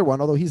he's another one,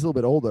 although he's a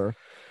little bit older,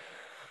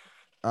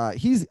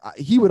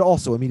 he would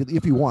also immediately,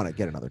 if he wanted,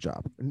 get another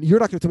job. And you're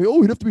not going to tell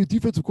me, he'd have to be a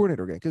defensive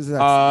coordinator again. Because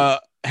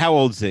how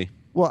old is he?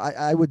 Well,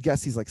 I would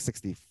guess he's like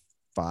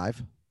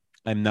 65.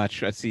 I'm not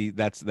sure. See,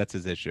 that's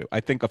his issue.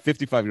 I think a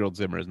 55-year-old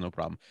Zimmer is no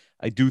problem.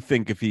 I do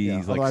think if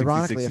he's like 60,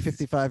 ironically, a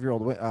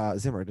 55-year-old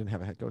Zimmer didn't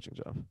have a head coaching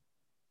job.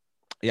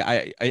 Yeah,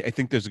 I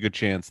think there's a good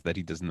chance that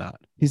he does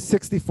not. He's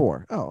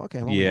 64. Oh,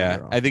 okay. Yeah,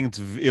 I think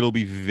it'll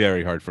be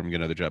very hard for him to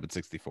get another job at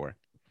 64.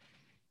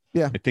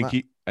 Yeah, I think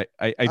just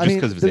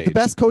because of his age. The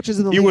best coaches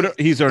in the league.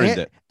 He's earned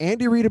it.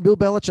 Andy Reid and Bill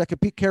Belichick and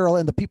Pete Carroll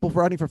and the people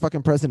running for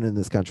fucking president in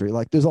this country.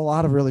 Like, there's a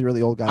lot of really,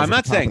 really old guys. I'm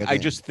not saying. I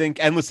just think,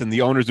 and listen,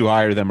 the owners who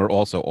hire them are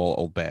also all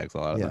old bags. A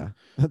lot of them.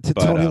 To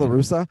Tony La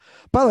Russa.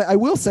 By the way, I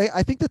will say,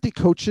 I think that the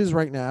coaches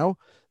right now,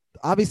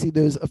 obviously,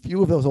 there's a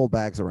few of those old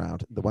bags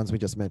around, the ones we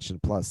just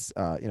mentioned, plus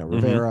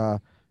Rivera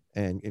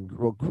and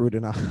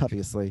Gruden,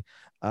 obviously,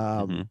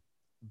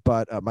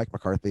 but Mike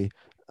McCarthy.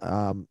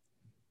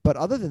 But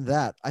other than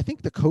that, I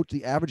think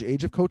the average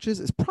age of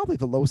coaches is probably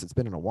the lowest it's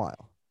been in a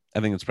while.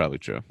 I think it's probably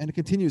true, and it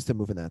continues to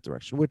move in that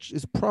direction, which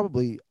is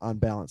probably on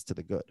balance to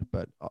the good.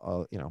 But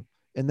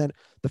and then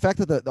the fact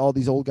that all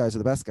these old guys are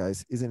the best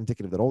guys isn't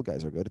indicative that old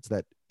guys are good. It's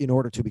that in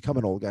order to become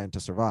an old guy and to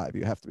survive,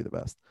 you have to be the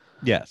best.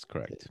 Yes,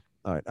 correct.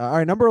 All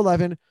right. Number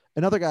 11,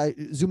 another guy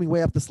zooming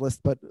way up this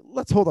list, but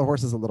let's hold our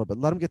horses a little bit.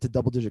 Let him get to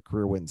double-digit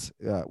career wins.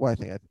 What I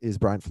think is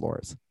Brian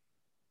Flores.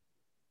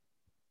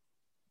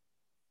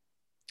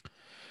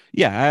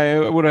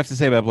 Yeah, what do I have to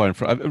say about Brian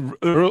Flores?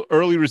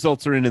 Early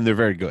results are in, and they're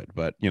very good.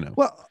 But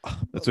well,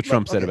 that's what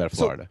Trump said about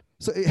Florida.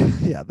 So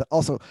yeah.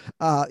 Also,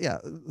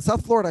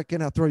 South Florida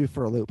can throw you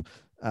for a loop.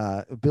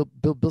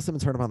 Bill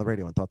Simmons heard him on the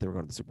radio and thought they were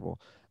going to the Super Bowl.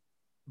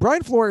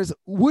 Brian Flores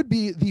would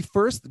be the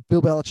first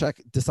Bill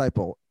Belichick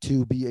disciple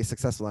to be a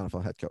successful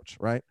NFL head coach,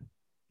 right?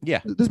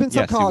 Yeah. There's been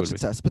some Yes, he college would be.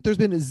 success, but there's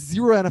been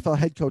zero NFL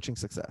head coaching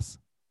success.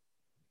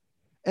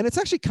 And it's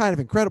actually kind of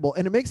incredible.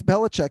 And it makes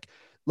Belichick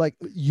like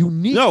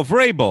unique. No,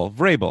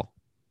 Vrabel.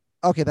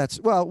 Okay,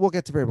 we'll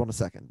get to Vrabel in a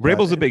second.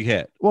 Vrabel's a big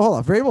hit. Well, hold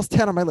on. Vrabel's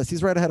 10 on my list.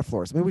 He's right ahead of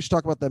Flores. Maybe we should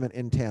talk about them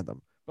in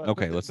tandem.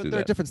 Okay, let's do They're that.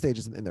 at different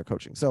stages in their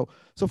coaching. So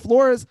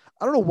Flores,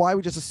 I don't know why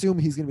we just assume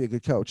he's going to be a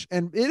good coach.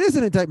 And it is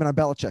an indictment on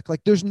Belichick.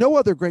 Like, there's no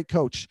other great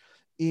coach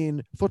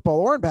in football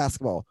or in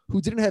basketball who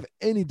didn't have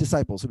any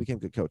disciples who became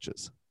good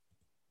coaches.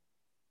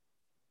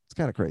 It's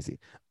kind of crazy.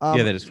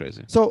 Yeah, that is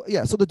crazy. So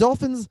the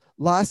Dolphins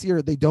last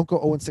year, they don't go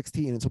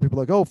 0-16. And so people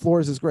are like, oh,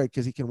 Flores is great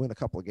because he can win a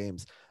couple of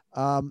games.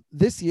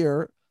 This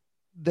year,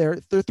 they're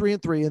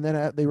 3-3, and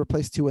then they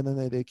replace two, and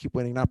then they keep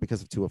winning, not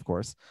because of two, of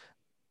course.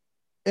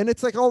 And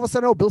it's like all of a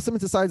sudden, Bill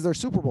Simmons decides they're a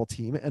Super Bowl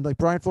team, and like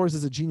Brian Flores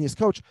is a genius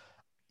coach.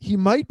 He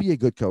might be a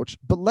good coach,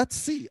 but let's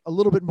see a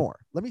little bit more.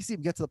 Let me see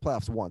him get to the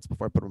playoffs once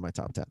before I put him in my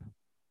top 10.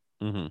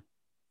 Mm-hmm.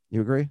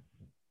 You agree?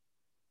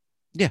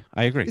 Yeah,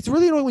 I agree. It's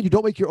really annoying when you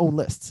don't make your own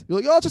lists. You're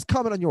like, oh, I'll just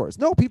comment on yours.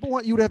 No, people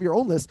want you to have your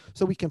own list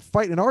so we can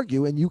fight and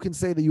argue, and you can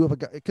say that you have a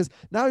guy. Because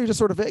now you're just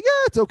sort of like,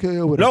 yeah, it's okay.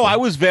 Or whatever. No, I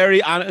was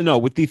very on. No,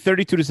 with the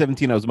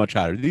 32-17, I was much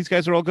higher. These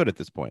guys are all good at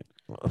this point.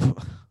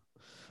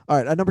 All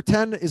right, at number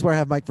 10 is where I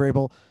have Mike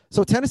Vrabel.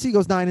 So Tennessee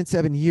goes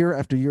 9-7 year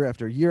after year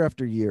after year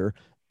after year.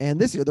 And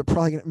this year, they're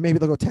probably going to, maybe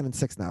they'll go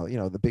 10-6 now. You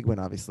know, the big win,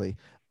 obviously,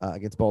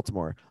 against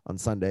Baltimore on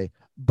Sunday.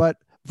 But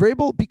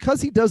Vrabel,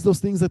 because he does those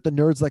things that the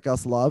nerds like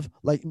us love,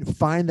 like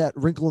find that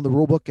wrinkle in the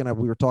rule book. And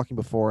we were talking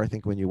before, I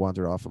think, when you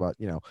wandered off about,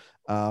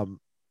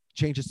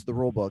 changes to the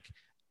rule book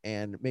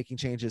and making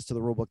changes to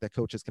the rule book that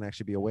coaches can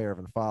actually be aware of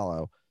and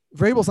follow.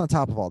 Vrabel's on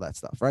top of all that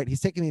stuff, right?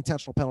 He's taking the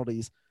intentional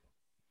penalties,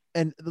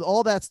 and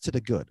all that's to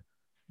the good.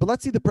 But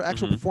let's see the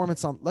actual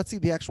performance let's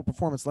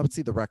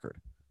see the record.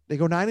 They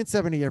go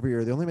 9-7 every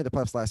year. They only made the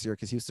playoffs last year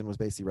because Houston was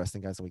basically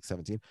resting guys in week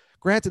 17.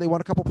 Granted, they won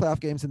a couple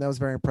playoff games, and that was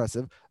very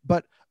impressive.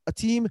 But a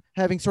team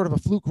having sort of a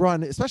fluke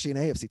run, especially an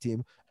AFC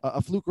team,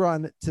 a fluke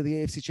run to the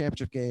AFC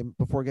Championship game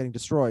before getting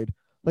destroyed,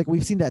 like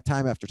we've seen that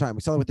time after time.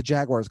 We saw it with the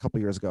Jaguars a couple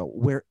years ago,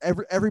 where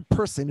every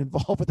person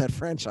involved with that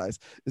franchise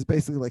is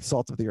basically like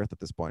salt of the earth at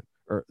this point,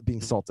 or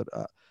being salted.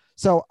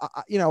 So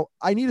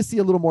I need to see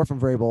a little more from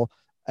Vrabel.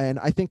 And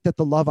I think that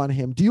the love on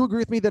him. Do you agree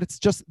with me that it's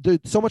just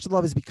so much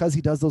love is because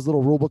he does those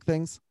little rule book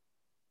things?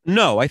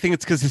 No, I think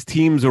it's because his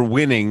teams are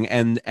winning,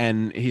 and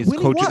his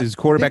Winning coach, what? his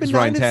quarterback They've is been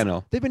Ryan 9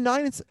 Tannehill. They've been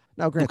 9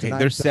 now. Granted, Okay,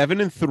 they're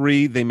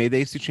 7-3. They made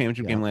the AFC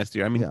Championship game last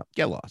year. I mean, Yeah.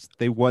 get lost.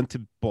 They went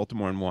to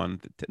Baltimore and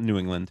won to New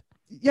England.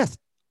 Yes,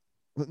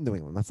 New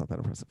England. That's not that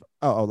impressive.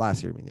 Oh,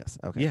 last year. I mean, yes.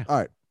 Okay. Yeah. All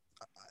right.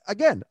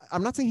 Again,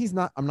 I'm not saying he's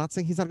not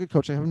a good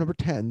coach. I have him number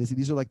 10.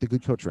 These are like the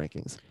good coach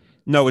rankings.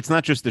 No, it's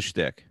not just the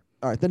shtick.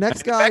 All right. The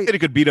next The guy. fact that he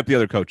could beat up the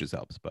other coaches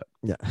helps, but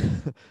Yeah.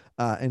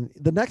 And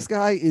the next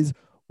guy is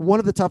one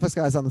of the toughest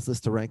guys on this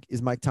list to rank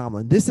is Mike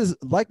Tomlin. This is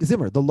like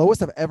Zimmer, the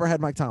lowest I've ever had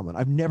Mike Tomlin.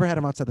 I've never had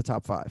him outside the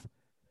top 5.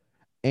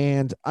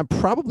 And I'm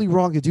probably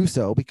wrong to do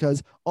so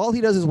because all he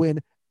does is win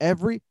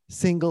every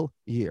single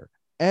year.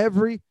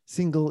 Every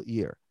single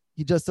year.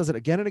 He just does it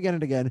again and again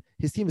and again.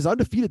 His team is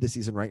undefeated this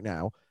season right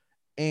now.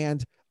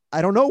 And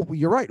I don't know.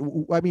 You're right.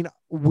 I mean,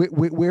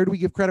 where do we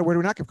give credit? Where do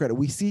we not give credit?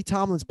 We see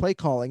Tomlin's play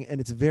calling, and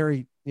it's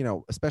very,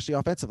 especially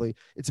offensively,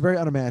 it's very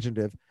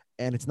unimaginative,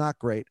 and it's not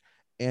great.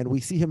 And we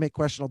see him make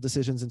questionable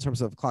decisions in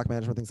terms of clock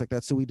management, things like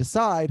that. So we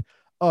decide,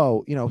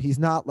 he's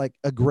not like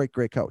a great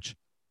coach.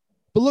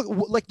 But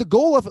look, like the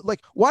goal of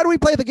why do we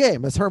play the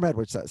game? As Herm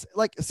Edwards says,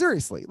 like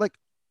seriously,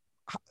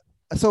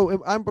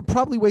 so I'm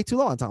probably way too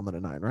low on Tomlin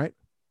at 9, right?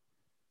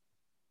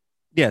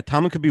 yeah,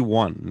 Tomlin could be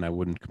 1, and I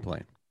wouldn't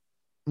complain.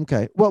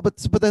 Okay. Well, but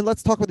then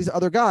let's talk about these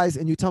other guys,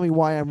 and you tell me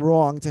why I'm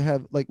wrong to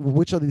have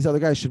which of these other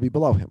guys should be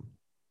below him,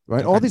 right?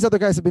 Okay. All these other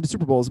guys have been to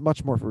Super Bowls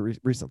much more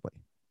recently.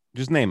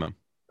 Just name him.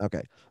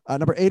 Okay.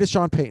 Number 8 is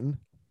Sean Payton.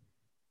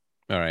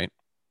 All right.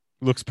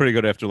 Looks pretty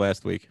good after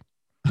last week.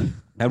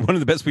 Had one of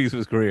the best weeks of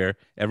his career.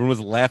 Everyone was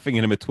laughing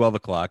at him at 12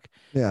 o'clock.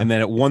 Yeah. And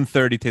then at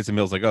 1:30, Taysom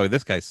Hill's like, oh,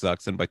 this guy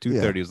sucks. And by 2:30,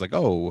 Yeah. he was like,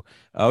 oh,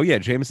 yeah,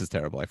 Jameis is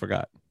terrible. I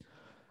forgot.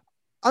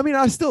 I mean,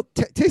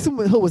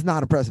 Taysom Hill was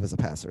not impressive as a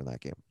passer in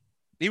that game.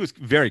 He was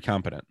very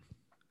competent.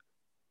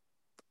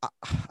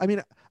 I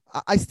mean,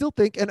 I still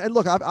think, and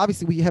look,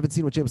 obviously we haven't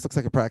seen what Jameis looks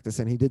like in practice,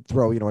 and he did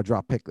throw, a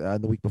drop pick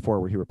in the week before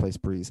where he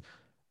replaced Breeze.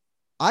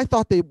 I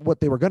thought what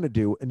they were going to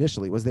do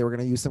initially was they were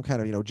going to use some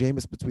kind of,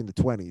 Jameis between the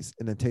 20s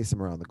and then Taysom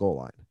around the goal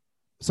line.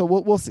 So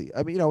we'll see.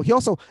 I mean, he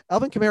also,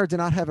 Alvin Kamara did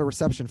not have a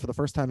reception for the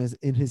first time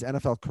in his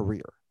NFL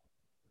career,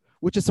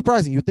 which is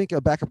surprising. You'd think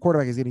a backup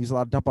quarterback is going to use a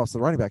lot of dump offs to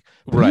the running back,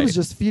 but Right. he was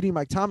just feeding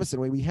Mike Thomas in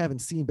a way we haven't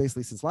seen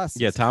basically since last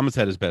season. Yeah, Thomas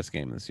had his best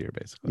game this year,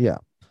 basically. Yeah.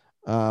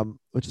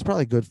 Which is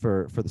probably good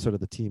for the sort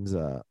of the team's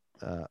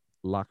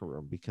locker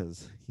room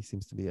because he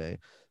seems to be a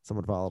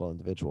somewhat volatile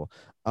individual.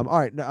 All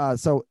right.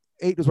 So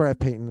 8 is where I have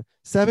Peyton.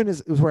 7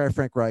 is where I have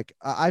Frank Reich.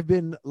 I've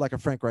been like a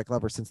Frank Reich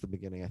lover since the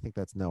beginning. I think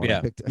that's known.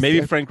 Yeah,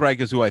 maybe Frank Reich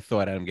is who I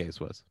thought Adam Gase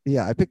was.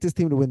 Yeah, I picked his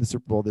team to win the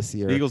Super Bowl this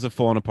year. The Eagles have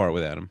fallen apart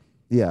without him.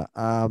 Yeah.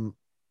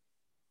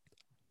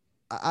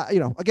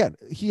 Again,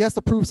 he has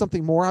to prove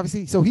something more,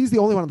 obviously. So he's the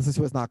only one on this list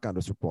who has not gone to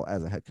a Super Bowl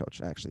as a head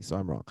coach, actually. So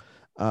I'm wrong.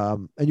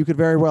 And you could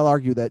very well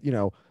argue that,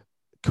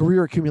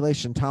 career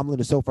accumulation, Tomlin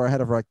is so far ahead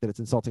of Reich that it's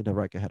insulting to have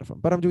Reich ahead of him.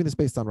 But I'm doing this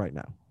based on right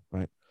now,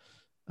 right?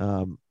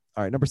 All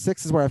right, number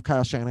 6 is where I have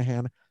Kyle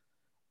Shanahan.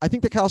 I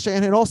think that Kyle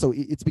Shanahan also,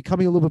 it's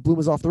becoming a little bit bloom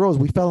is off the rose.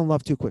 We fell in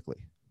love too quickly.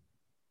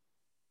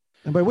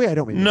 And by the way, I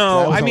don't mean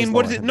no. I mean,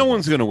 what is it? No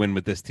one's going to win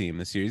with this team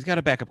this year. He's got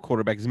a backup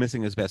quarterback. He's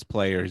missing his best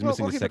player. He's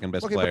missing his second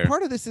best player. But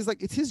part of this is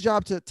like it's his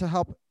job to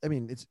help. I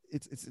mean,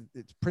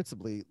 it's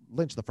principally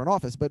Lynch, the front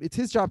office, but it's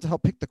his job to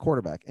help pick the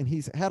quarterback. And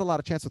he's had a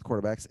lot of chance with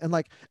quarterbacks. And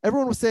like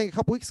everyone was saying a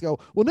couple weeks ago,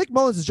 well, Nick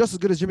Mullins is just as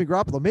good as Jimmy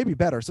Garoppolo, maybe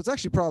better. So it's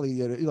actually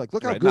probably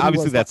look how good.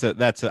 Obviously,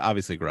 that's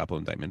obviously a Garoppolo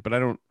indictment. But I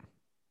don't.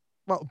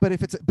 Well, but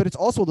it's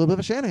also a little bit of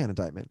a Shanahan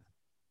indictment.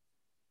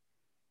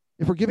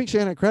 If we're giving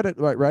Shanahan credit,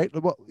 right?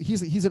 Well,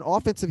 he's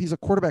a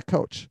quarterback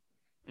coach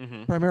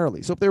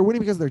primarily. So if they're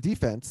winning because of their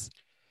defense,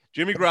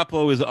 Jimmy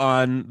Garoppolo is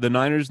on the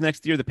Niners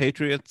next year, the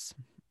Patriots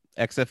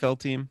XFL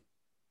team.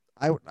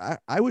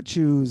 I would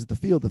choose the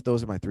field if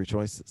those are my 3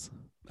 choices.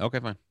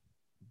 Okay, fine.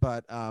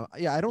 But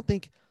I don't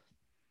think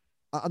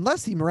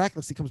unless he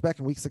miraculously comes back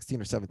in week 16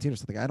 or 17 or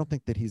something, I don't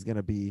think that he's going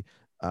to be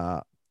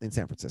in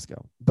San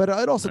Francisco. But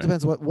it also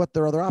depends what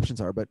their other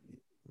options are. But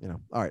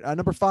all right.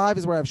 Number 5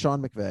 is where I have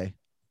Sean McVay.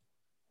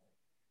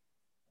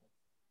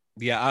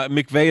 Yeah,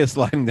 McVay is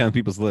sliding down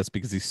people's list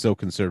because he's so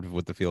conservative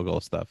with the field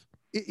goal stuff.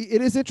 It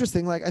is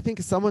interesting. Like I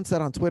think someone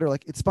said on Twitter,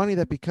 like it's funny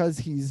that because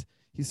he's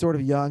sort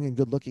of young and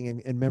good looking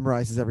and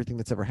memorizes everything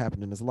that's ever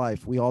happened in his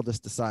life, we all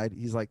just decide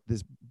he's like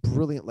this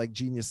brilliant like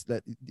genius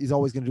that he's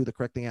always going to do the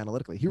correct thing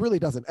analytically. He really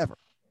doesn't ever,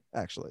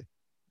 actually.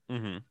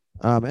 And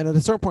at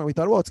a certain point we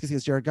thought, well, it's because he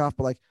has Jared Goff,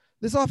 but like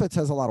this offense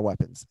has a lot of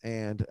weapons,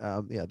 and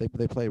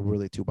they play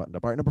really 2 buttoned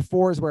up. All right, number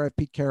 4 is where I have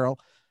Pete Carroll.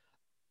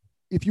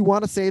 If you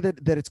want to say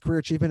that it's career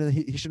achievement and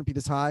he shouldn't be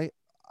this high,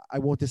 I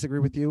won't disagree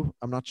with you.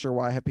 I'm not sure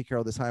why I had Pete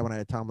Carroll this high when I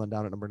had Tomlin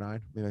down at number 9.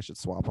 Maybe I should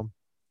swap him.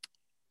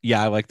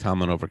 Yeah, I like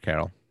Tomlin over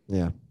Carroll.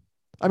 Yeah.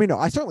 I mean, no,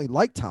 I certainly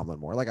like Tomlin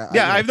more. Like,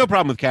 I have no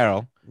problem with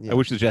Carroll. Yeah. I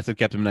wish the Jets had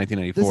kept him in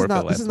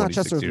 1994. This is not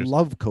Chester's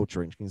love coach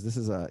rankings. This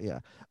is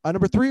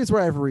number 3 is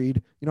where I have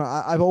Reed.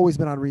 I've always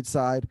been on Reed's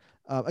side.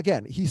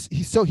 Again, he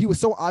was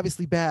so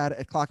obviously bad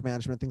at clock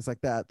management, things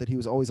like that he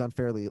was always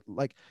unfairly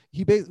like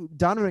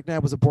Donovan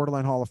McNabb was a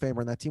borderline Hall of Famer,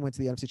 and that team went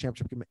to the NFC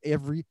Championship game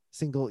every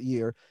single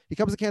year. He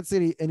comes to Kansas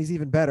City and he's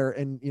even better,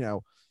 and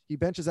he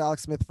benches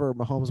Alex Smith for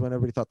Mahomes when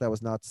everybody thought that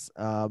was nuts.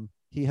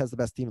 He has the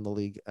best team in the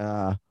league.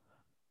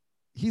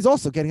 He's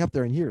also getting up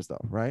there in years,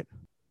 though, right?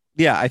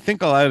 Yeah, I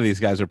think a lot of these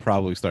guys are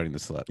probably starting to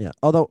slip. Yeah,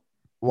 although,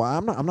 well,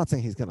 I'm not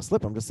saying he's going to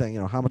slip. I'm just saying,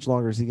 how much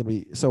longer is he going to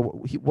be? So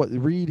what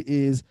Reed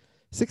is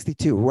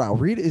 62. Wow,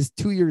 Reed is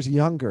 2 years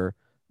younger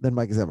than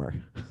Mike Zimmer.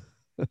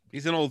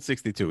 He's an old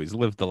 62. He's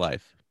lived the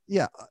life.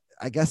 Yeah,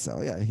 I guess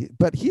so. Yeah,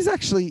 but he's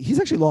actually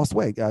lost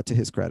weight to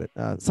his credit.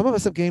 Some of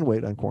us have gained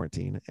weight on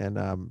quarantine, and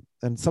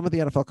some of the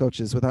NFL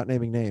coaches, without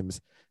naming names,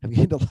 have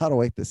gained a lot of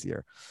weight this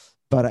year.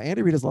 But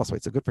Andy Reid has lost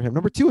weight, so good for him.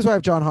 Number 2 is where I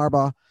have John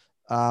Harbaugh.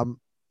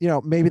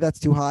 Maybe that's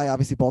too high.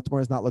 Obviously, Baltimore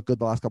has not looked good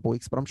the last couple of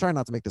weeks, but I'm trying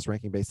not to make this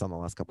ranking based on the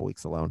last couple of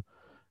weeks alone.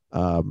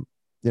 John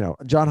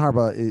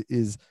Harbaugh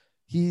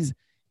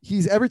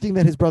he's everything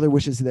that his brother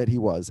wishes that he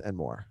was and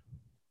more.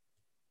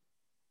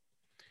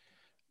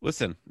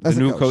 Listen,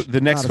 the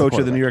next coach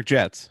of the New York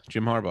Jets,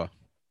 Jim Harbaugh.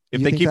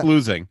 If they keep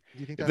losing,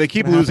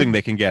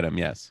 they can get him.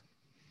 Yes.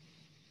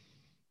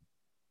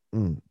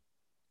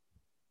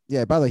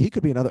 Yeah. By the way, he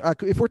could be another.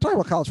 If we're talking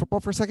about college football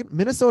for a second,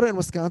 Minnesota and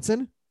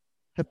Wisconsin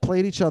have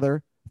played each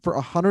other for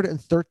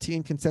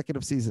 113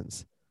 consecutive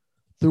seasons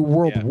through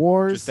world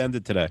wars. Just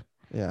ended today.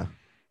 Yeah.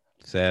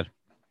 Sad.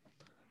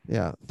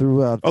 Yeah.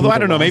 Through. Although I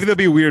don't know, maybe there'll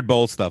be weird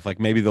bowl stuff. Like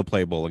maybe they'll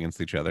play bowl against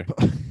each other.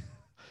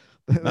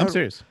 I'm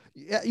serious.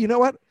 Yeah. You know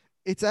what?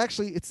 It's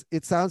actually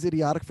it sounds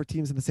idiotic for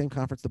teams in the same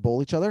conference to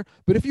bowl each other,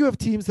 but if you have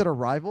teams that are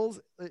rivals,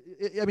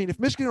 I mean, if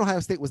Michigan and Ohio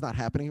State was not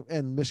happening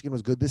and Michigan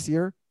was good this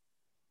year,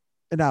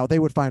 now they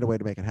would find a way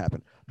to make it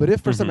happen. But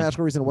if for some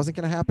magical reason it wasn't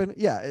going to happen,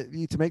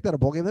 to make that a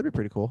bowl game, that'd be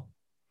pretty cool.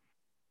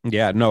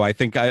 Yeah, no, I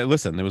think it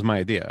was my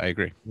idea. I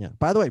agree. Yeah.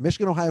 By the way,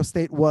 Michigan Ohio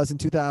State was in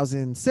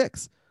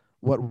 2006.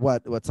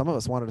 What some of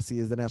us wanted to see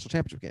is the national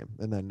championship game,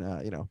 and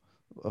then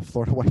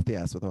Florida wiped the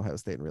ass with Ohio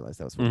State and realized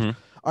that was foolish.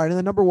 All right, and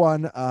then number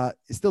 1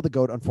 is still the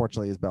GOAT,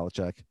 unfortunately, is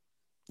Belichick.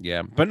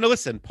 Yeah, but no,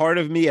 listen, part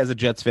of me as a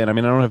Jets fan, I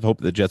mean, I don't have hope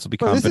that the Jets will be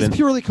confident. This is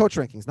purely coach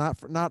rankings, not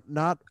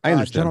I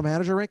understand. General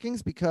manager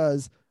rankings,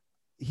 because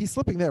he's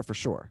slipping there for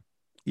sure.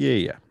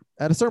 Yeah.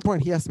 At a certain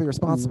point, he has to be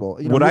responsible.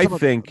 What I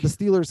think the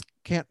Steelers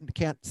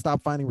can't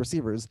stop finding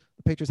receivers.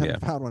 The Patriots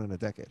haven't found one in a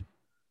decade.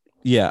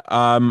 Yeah.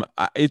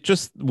 It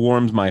just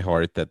warms my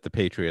heart that the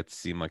Patriots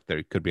seem like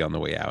they could be on the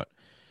way out.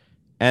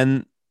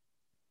 And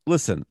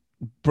listen,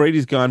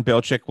 Brady's gone.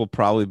 Belichick will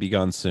probably be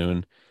gone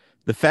soon.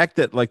 The fact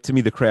that, like, to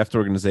me, the Kraft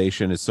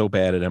organization is so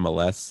bad at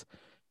MLS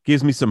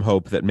gives me some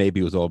hope that maybe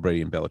it was all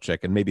Brady and Belichick,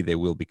 and maybe they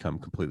will become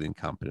completely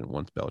incompetent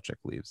once Belichick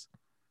leaves.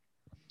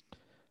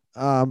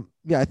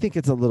 Yeah, I think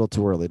it's a little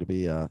too early to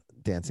be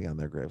dancing on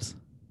their graves.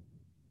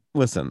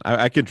 Listen,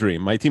 I could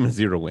dream. My team has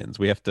 0 wins.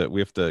 We have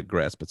to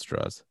grasp at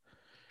straws.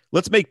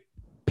 Let's make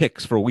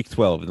picks for week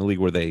 12 in the league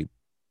where they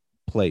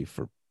play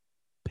for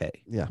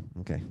pay. Yeah.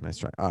 Okay. Nice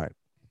try. All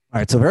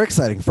right. So very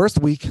exciting.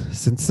 First week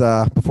since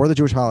before the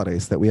Jewish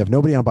holidays that we have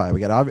nobody on bye. We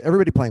got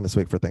everybody playing this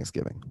week for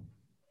Thanksgiving.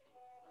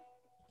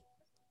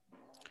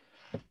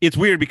 It's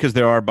weird because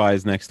there are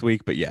buys next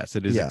week, but yes,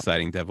 it is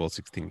exciting to have all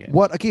 16 games.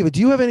 What, Akiva, do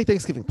you have any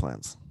Thanksgiving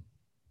plans?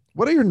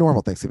 What are your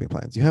normal Thanksgiving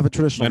plans? You have a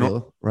traditional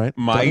meal, right?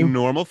 My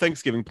normal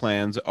Thanksgiving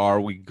plans are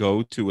we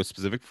go to a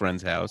specific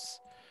friend's house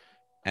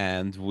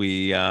and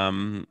we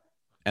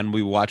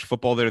watch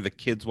football there. The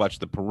kids watch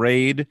the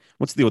parade.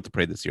 What's the deal with the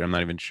parade this year? I'm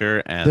not even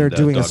sure. And they're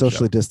doing a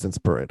socially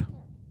distanced parade.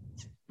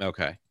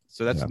 Okay.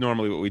 So that's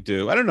normally what we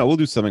do. I don't know. We'll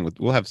do something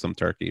we'll have some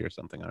turkey or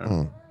something. I don't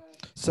know.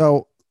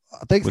 So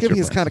Thanksgiving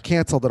is kind of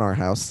canceled in our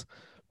house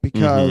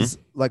because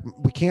like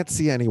we can't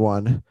see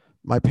anyone.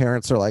 My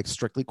parents are like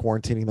strictly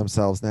quarantining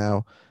themselves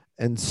now.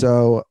 And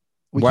so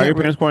why are your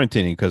parents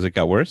quarantining? Because it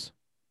got worse?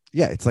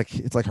 Yeah, it's like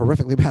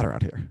horrifically bad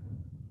around here.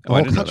 The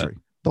whole country.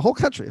 The whole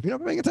country. If you're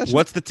not paying attention.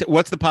 What's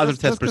the positive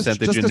test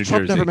percentage in New Jersey?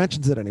 Trump never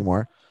mentions it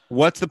anymore.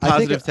 What's the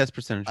positive test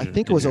percentage? I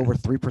think it was over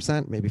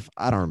 3%. Maybe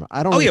I don't remember.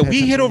 Oh yeah,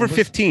 we hit over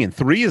 15.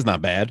 3 is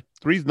not bad.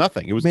 3 is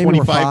nothing. It was maybe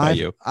 25 by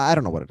you. I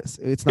don't know what it is.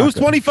 It was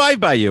 25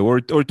 by you,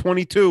 or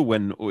 22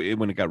 when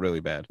it got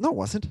really bad. No, it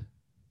wasn't.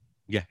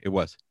 Yeah, it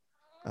was.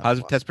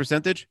 Positive test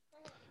percentage.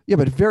 Yeah,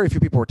 but very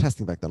few people were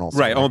testing back then. Also,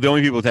 right. Oh, the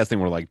only people testing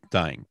were like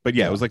dying. But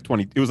yeah, it was like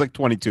 20. It was like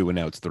 22, and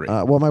now it's 3.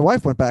 Well, my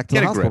wife went back to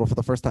the hospital for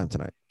the first time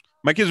tonight.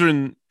 My kids are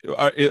in.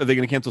 Are they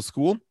going to cancel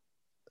school?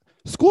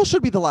 School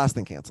should be the last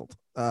thing canceled.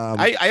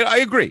 I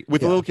agree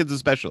with the little kids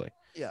especially.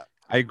 Yeah,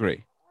 I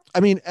agree.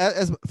 I mean,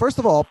 as first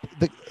of all,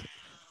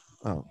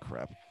 oh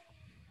crap,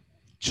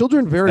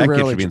 children very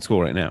rarely kid should be in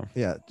school right now.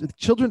 Yeah,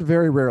 children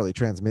very rarely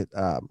transmit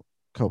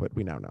COVID.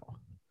 We now know.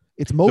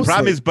 It's mostly, the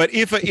problem is, but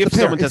if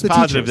someone tests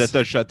positive, that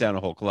does shut down a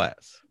whole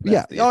class.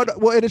 That's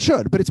well, and it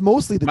should, but it's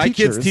mostly the teachers. My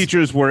kids'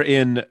 teachers were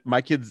in.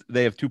 My kids,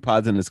 they have 2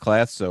 pods in this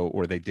class,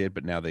 or they did,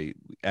 but now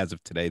as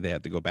of today, they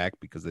had to go back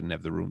because they didn't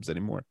have the rooms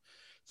anymore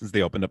since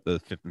they opened up the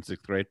 5th and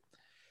 6th grade.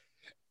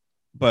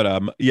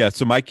 But yeah,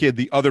 so my kid,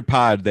 the other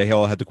pod, they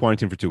all had to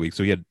quarantine for 2 weeks,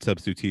 so he had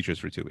substitute teachers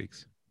for 2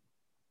 weeks.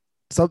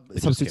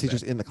 Substitute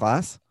teachers in the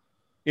class?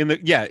 In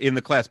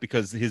the class,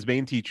 because his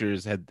main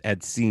teachers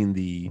had seen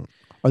the.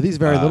 Are these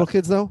very little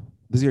kids though?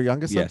 This is your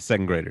youngest? Yeah,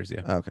 2nd graders.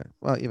 Yeah. Okay.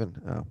 Well, even.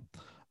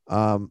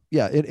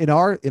 Yeah. In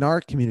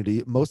our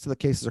community, most of the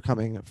cases are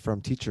coming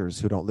from teachers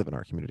who don't live in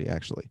our community,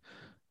 actually,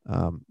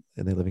 and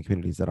they live in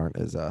communities that aren't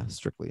as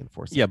strictly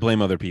enforced. Yeah,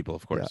 blame other people,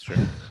 of course. Yeah.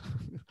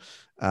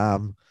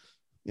 Sure.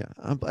 Yeah,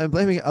 I'm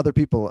blaming other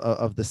people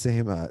of the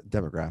same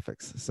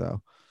demographics.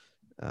 So,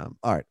 all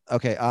right,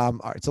 okay, all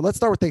right. So let's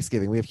start with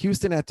Thanksgiving. We have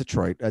Houston at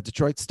Detroit.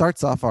 Detroit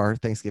starts off our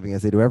Thanksgiving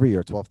as they do every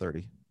year,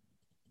 12:30.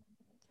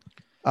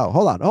 Oh,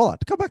 hold on.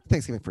 Come back to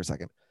Thanksgiving for a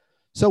second.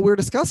 So we're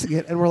discussing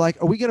it, and we're like,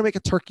 are we going to make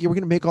a turkey? Are we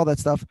going to make all that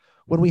stuff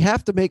when we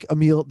have to make a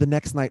meal the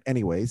next night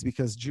anyways?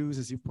 Because Jews,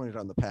 as you've pointed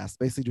out in the past,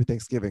 basically do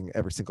Thanksgiving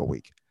every single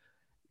week.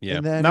 Yeah,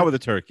 and then, not with a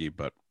turkey,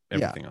 but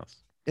everything else.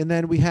 And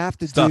then we have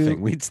to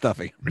we eat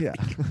stuffing. Yeah,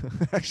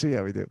 actually,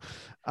 yeah, we do.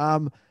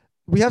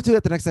 We have to do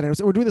it the next night.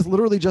 So we're doing this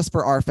literally just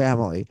for our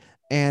family,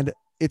 and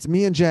it's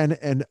me and Jen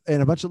and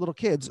a bunch of little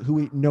kids who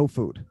eat no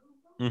food.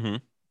 Mm-hmm.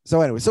 So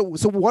anyway, so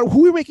who are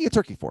we making a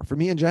turkey for? For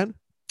me and Jen?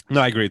 No,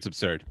 I agree. It's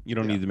absurd. You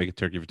don't need to make a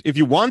turkey. If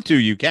you want to,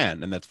 you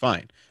can, and that's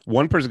fine.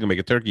 One person can make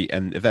a turkey,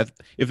 and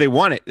if they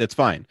want it, that's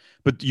fine.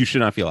 But you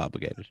should not feel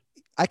obligated.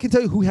 I can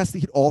tell you who has to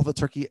eat all the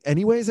turkey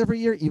anyways every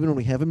year, even when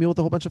we have a meal with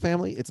a whole bunch of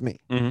family. It's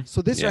me. Mm-hmm.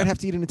 So this year I'd have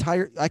to eat an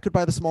entire. I could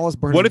buy the smallest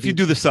burger. What if you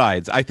do the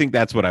sides? I think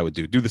that's what I would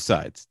do. Do the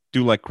sides.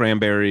 Do like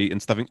cranberry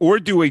and stuffing, or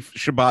do a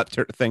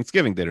Shabbat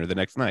Thanksgiving dinner the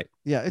next night.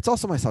 Yeah, it's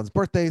also my son's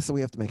birthday, so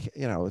we have to make.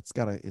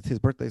 It's his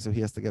birthday, so he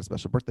has to get a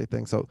special birthday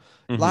thing. So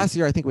last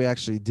year I think we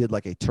actually did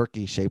like a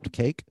turkey shaped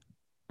cake.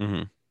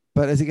 Mm-hmm.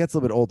 But as he gets a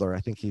little bit older,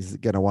 I think he's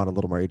going to want a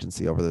little more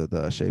agency over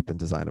the shape and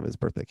design of his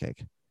birthday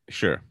cake.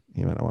 Sure.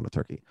 He might not want a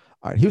turkey.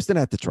 All right. Houston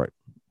at Detroit.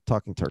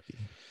 Talking turkey.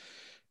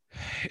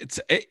 It's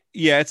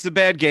a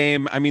bad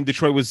game. I mean,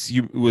 Detroit was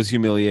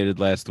humiliated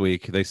last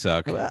week. They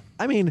suck.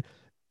 I mean,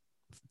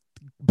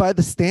 by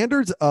the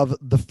standards of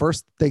the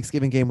first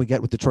Thanksgiving game we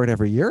get with Detroit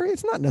every year,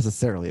 it's not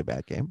necessarily a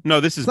bad game.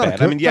 No, this is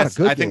bad. I mean, yes,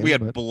 I think we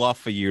had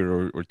Bluff a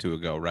year or 2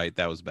 ago, right?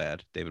 That was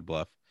bad. David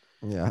Bluff.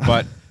 Yeah.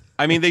 But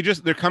I mean,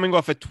 they're coming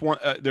off a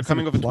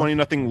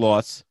 20-0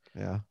 loss.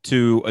 Yeah.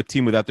 To a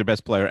team without their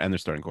best player and their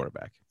starting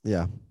quarterback.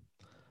 Yeah.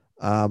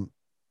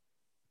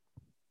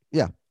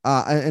 Yeah.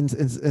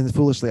 And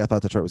foolishly, I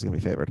thought Detroit was going to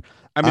be favored.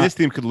 I mean, this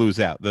team could lose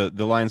out.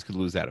 The Lions could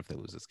lose out if they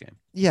lose this game.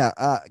 Yeah.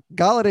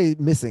 Galladay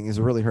missing is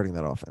really hurting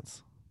that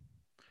offense.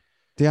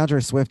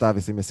 DeAndre Swift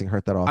obviously missing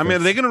hurt that offense. I mean, are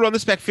they going to run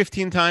this back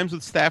 15 times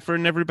with Stafford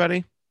and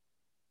everybody?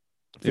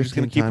 They're just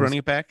going to 15 keep times. running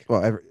it back?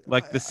 Well,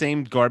 Like the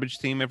same garbage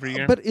team every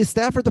year? But is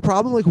Stafford the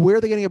problem? Like, where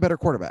are they getting a better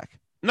quarterback?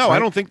 No, right? I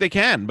don't think they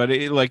can. But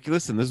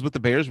listen, this is what the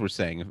Bears were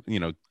saying,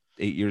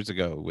 8 years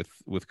ago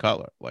with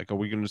Cutler. Like, are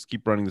we going to just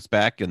keep running this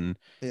back and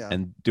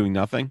doing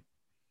nothing?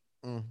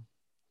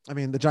 I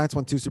mean, the Giants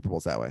won 2 Super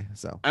Bowls that way.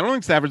 So I don't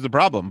think Stafford's the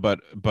problem, but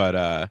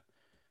I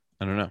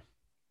don't know.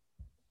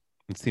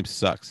 This team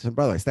sucks. and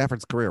by the way,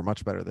 Stafford's career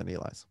much better than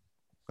Eli's,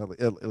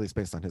 at least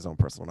based on his own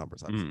personal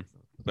numbers. Obviously.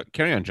 But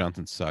Kerryon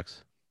Johnson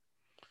sucks.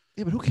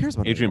 Yeah, but who cares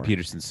about Adrian anymore?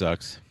 Peterson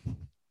sucks.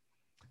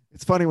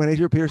 It's funny when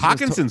Adrian Peterson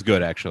Hawkinson's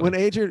good, actually. when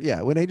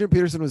Adrian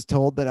Peterson was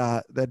told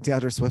that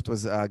DeAndre Swift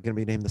was going to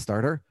be named the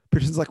starter,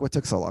 Peterson's like, "What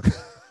took so long?"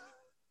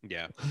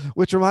 Yeah.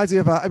 Which reminds me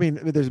of I mean,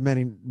 there's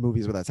many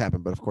movies where that's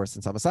happened, but of course,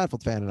 since I'm a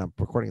Seinfeld fan and I'm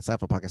recording a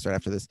Seinfeld podcast right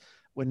after this,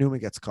 when Newman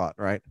gets caught,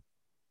 right,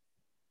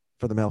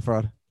 for the mail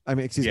fraud. I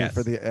mean, excuse me,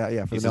 for the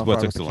for the mail what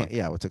fraud. took so long.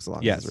 Yeah, what took so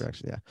long? Yes. His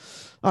reaction. Yeah.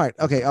 All right.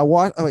 Okay.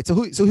 Wait. So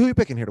who are you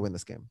picking here to win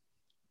this game?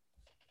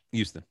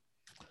 Houston.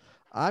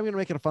 I'm gonna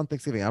make it a fun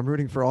Thanksgiving. I'm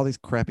rooting for all these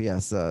crappy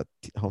ass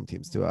home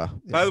teams to.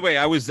 By the way,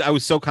 I was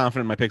so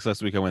confident in my picks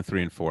last week. I went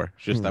 3-4.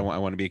 Just I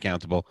want to be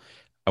accountable.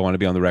 I want to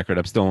be on the record.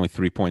 I'm still only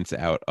 3 points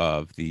out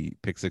of the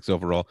pick 6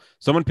 overall.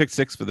 Someone picked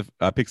 6 for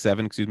the pick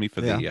 7. Excuse me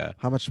for the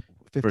how much?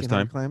 first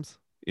time claims.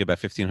 Yeah,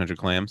 about 1,500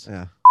 clams.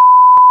 Yeah.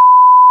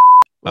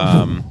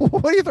 Um.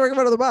 What are you throwing him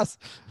under the bus?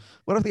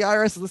 What if the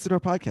IRS is listening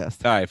to our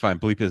podcast? All right, fine.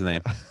 Bleep his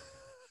name.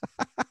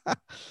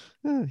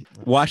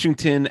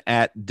 Washington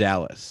at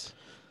Dallas.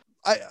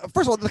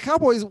 First of all, the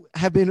Cowboys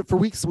have been for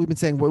weeks. We've been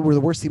saying we're the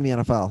worst team in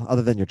the NFL,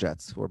 other than your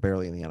Jets, who are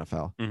barely in the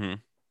NFL. Mm-hmm.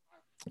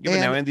 Yeah, but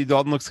now Andy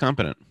Dalton looks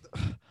competent.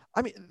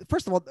 I mean,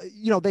 first of all,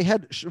 they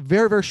had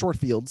very, very short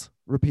fields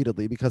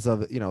repeatedly because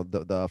of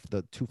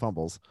the 2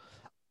 fumbles.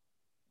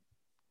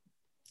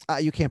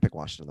 You can't pick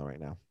Washington though right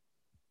now.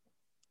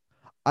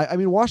 I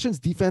mean, Washington's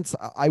defense,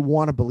 I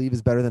want to believe,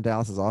 is better than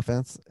Dallas's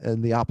offense,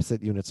 and the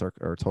opposite units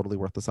are totally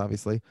worthless,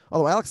 obviously.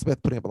 Although Alex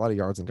Smith putting up a lot of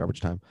yards in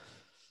garbage time.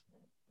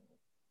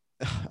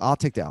 I'll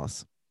take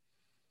Dallas.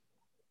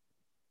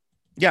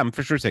 Yeah, I'm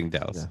for sure taking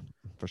Dallas. Yeah,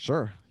 for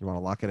sure. You want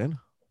to lock it in?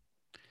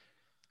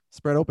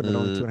 Spread open at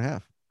only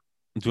 2.5.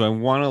 Do I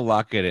want to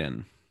lock it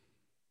in?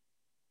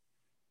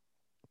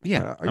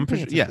 Yeah, I'm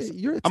pretty sure. Yes,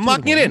 I'm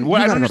locking it in.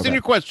 I don't understand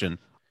your question.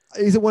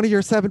 Is it one of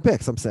your 7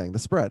 picks? I'm saying the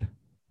spread.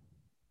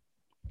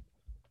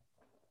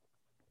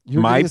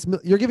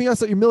 You're giving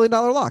us your $1 million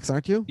locks,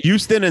 aren't you?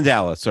 Houston and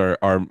Dallas are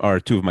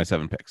 2 of my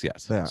 7 picks.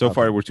 Yes. Yeah, so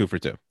far, we're 2 for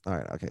 2. All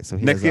right. Okay. So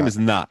next game is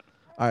not.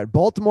 All right.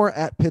 Baltimore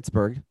at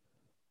Pittsburgh.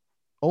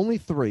 Only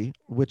 3,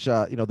 which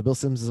the Bill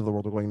Simmonses of the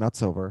world are going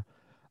nuts over.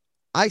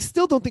 I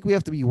still don't think we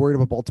have to be worried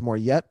about Baltimore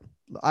yet.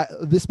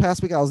 This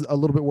past week, I was a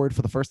little bit worried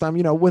for the first time.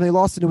 When they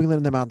lost to New England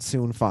in the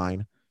monsoon,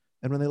 fine.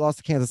 And when they lost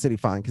to Kansas City,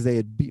 fine, because they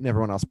had beaten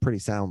everyone else pretty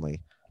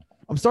soundly.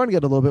 I'm starting to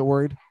get a little bit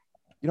worried.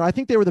 I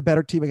think they were the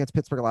better team against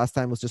Pittsburgh last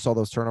time. Was just all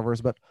those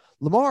turnovers. But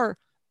Lamar,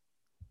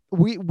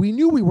 we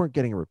knew we weren't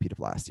getting a repeat of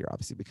last year,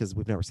 obviously, because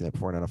we've never seen that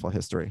before in NFL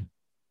history.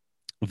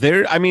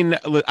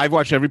 I've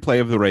watched every play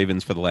of the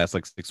Ravens for the last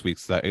 6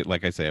 weeks.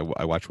 Like I say,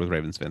 I watch with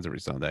Ravens fans every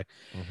Sunday.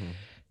 Mm-hmm.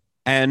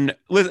 And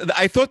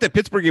I thought that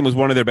Pittsburgh game was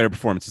one of their better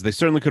performances. They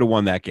certainly could have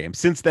won that game.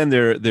 Since then,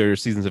 their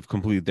seasons have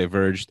completely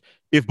diverged.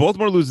 If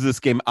Baltimore loses this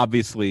game,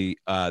 obviously,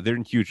 they're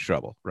in huge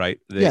trouble, right?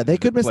 They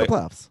could miss the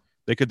playoffs.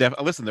 They could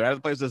definitely listen. They're out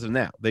of the playoffs as of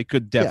now. They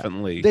could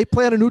definitely. Yeah. They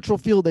play on a neutral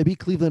field. They beat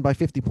Cleveland by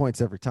 50 points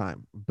every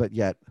time, but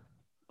yet,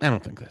 I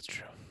don't think that's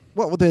true.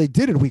 Well, they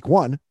did in week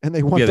 1, and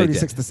they won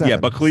 36-7. Yeah,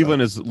 but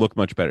Cleveland has looked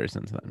much better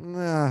since then.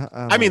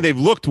 I mean, they've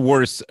looked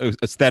worse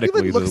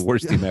aesthetically. They're the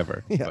worst team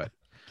ever. Yeah. But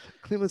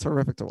Cleveland's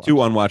horrific to watch. 2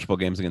 unwatchable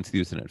games against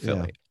Houston and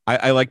Philly. Yeah.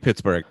 I like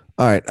Pittsburgh.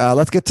 All right,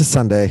 let's get to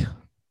Sunday.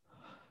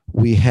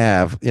 We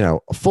have a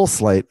full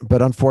slate,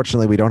 but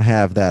unfortunately, we don't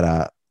have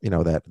that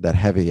that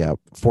heavy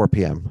 4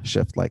 p.m.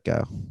 shift like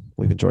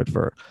we've enjoyed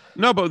for.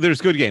 No, but there's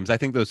good games. I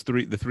think the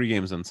 3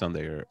 games on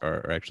Sunday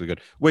are actually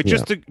good. Wait,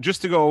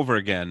 just to go over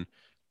again.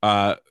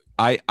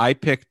 I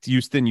picked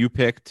Houston. You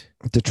picked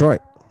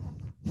Detroit,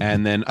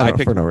 and then I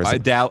picked no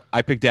reason.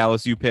 I picked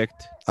Dallas. You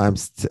picked. I'm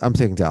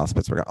taking Dallas,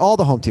 Pittsburgh. All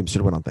the home teams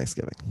should win on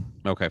Thanksgiving.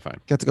 Okay, fine.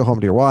 Get to go home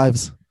to your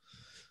wives,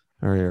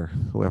 or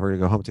whoever you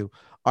go home to.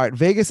 All right,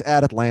 Vegas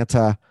at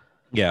Atlanta.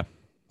 Yeah,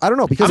 I don't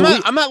know because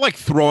I'm not like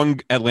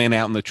throwing Atlanta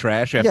out in the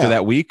trash after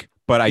that week,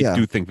 but I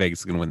do think Vegas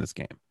is going to win this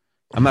game.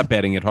 I'm not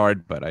betting it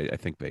hard, but I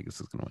think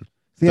Vegas is going to win.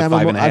 See,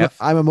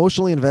 I'm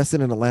emotionally invested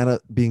in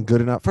Atlanta being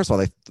good enough. First of all,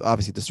 they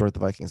obviously destroyed the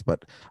Vikings,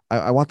 but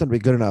I want them to be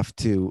good enough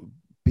to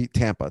beat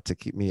Tampa to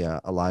keep me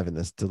alive in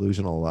this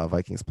delusional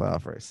Vikings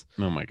playoff race.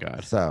 Oh my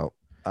God! So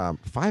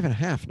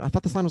 5.5. I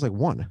thought this line was like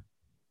 1.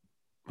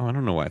 Oh, I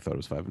don't know why I thought it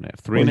was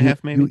 5.5.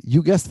 3.5 maybe.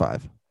 You guessed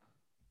 5.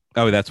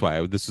 Oh, that's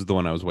why. This is the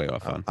one I was way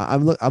off on.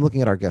 I'm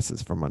looking at our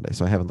guesses from Monday,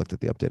 so I haven't looked at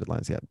the updated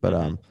lines yet. But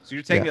so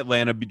you're taking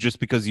Atlanta just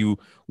because you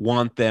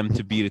want them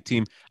to beat a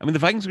team. I mean, the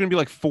Vikings are going to be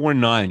like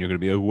 4-9. You're going to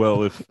be like,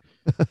 well, if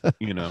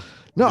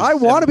No, I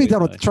want to be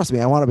done with. Trust me,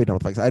 I want to be done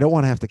with Vikings. I don't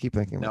want to have to keep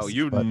thinking. No,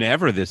 you're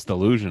never this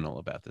delusional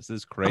about this. This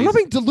is crazy. I'm not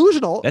being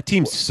delusional. That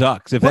team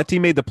sucks. If that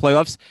team made the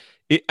playoffs,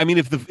 I mean,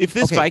 if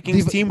this Okay,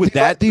 Vikings the- team with the-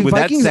 that the with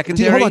Vikings, that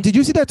secondary, hold on. Did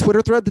you see that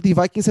Twitter thread that the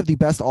Vikings have the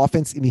best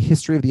offense in the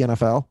history of the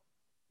NFL?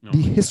 Oh The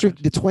my history,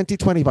 God. the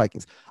 2020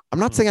 Vikings. I'm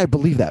not saying I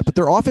believe that, but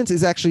their offense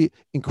is actually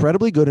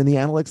incredibly good, and the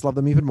analytics love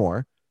them even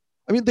more.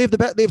 I mean, they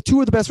have two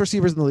of the best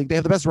receivers in the league. They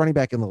have the best running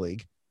back in the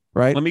league,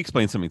 right? Let me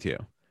explain something to you.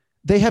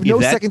 They have Is no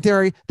that-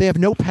 secondary. They have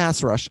no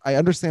pass rush. I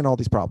understand all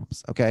these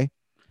problems. Okay,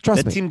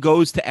 trust That me. team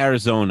goes to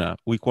Arizona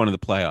week 1 of the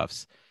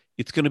playoffs.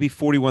 It's going to be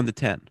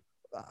 41-10.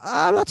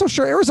 I'm not so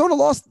sure. Arizona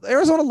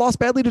lost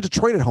badly to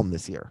Detroit at home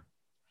this year.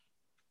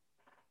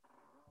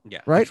 Yeah,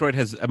 Right? Detroit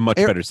has a much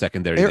Air- better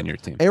secondary Air- than your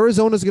team.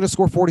 Arizona's going to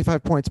score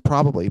 45 points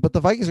probably, but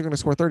the Vikings are going to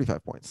score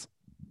 35 points.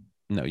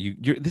 No,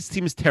 this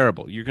team is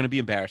terrible. You're going to be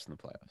embarrassed in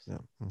the playoffs. Yeah.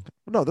 Okay.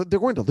 No, they're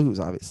going to lose,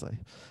 obviously.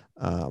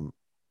 All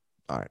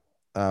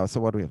right. So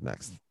what do we have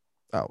next?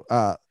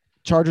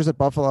 Chargers at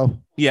Buffalo.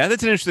 Yeah,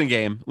 that's an interesting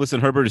game.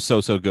 Listen, Herbert is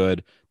so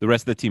good. The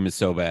rest of the team is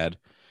so bad.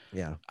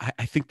 Yeah.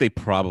 I think they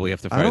probably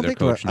have to I fire don't their think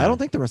coach now. I don't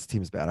think the rest of the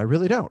team is bad. I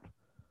really don't.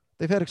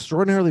 They've had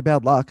extraordinarily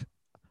bad luck.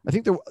 I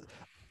think they're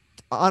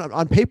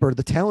on paper,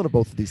 the talent of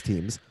both of these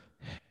teams,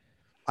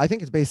 I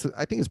think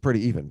it's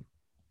pretty even.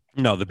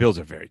 No, the Bills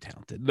are very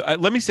talented.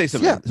 Let me say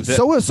something. Yeah,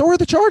 so are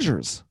the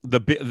Chargers. The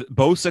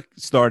Bosa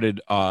started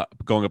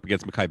going up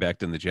against Mekhi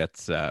Becton. The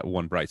Jets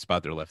one bright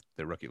spot,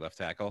 their rookie left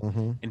tackle,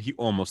 Mm-hmm. and he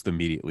almost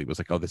immediately was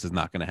like, "Oh, this is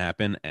not going to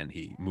happen," and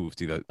he moved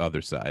to the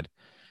other side.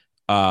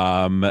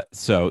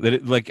 So that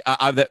it, like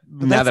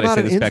now that I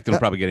say this, Becton will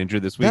probably get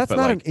injured this week. That's but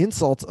not like, an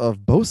insult of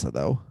Bosa,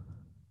 though.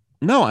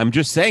 no, I'm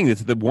just saying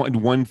it's the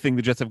one thing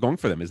the Jets have going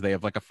for them is they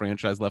have like a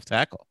franchise left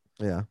tackle.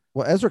 Yeah.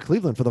 Well, Ezra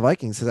Cleveland for the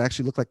Vikings has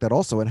actually looked like that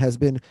also, and has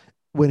been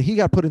when he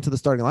got put into the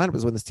starting lineup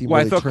is when this team. Well,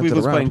 really I thought turned it Cleveland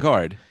was around. playing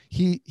guard.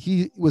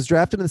 He was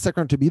drafted in the second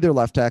round to be their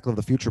left tackle of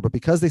the future, but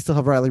because they still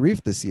have Riley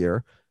Reef this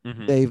year,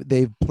 Mhm.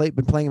 they've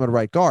been playing him at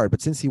right guard.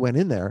 But since he went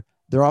in there,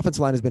 their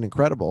offensive line has been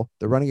incredible.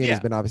 The running game Yeah.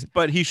 has been obviously,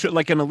 But he should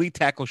like an elite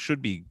tackle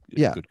should be a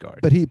Yeah, good guard.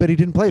 but he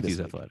didn't play if this he's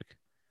week. athletic.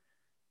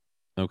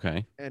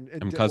 Okay. And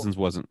And Cousins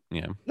wasn't.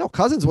 Yeah. no,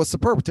 Cousins was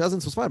superb.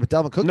 Cousins was fine, but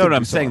Dalvin Cook. No, didn't no, do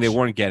I'm so saying they much.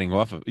 weren't getting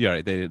off of. Yeah,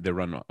 right. Their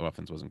run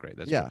offense wasn't great.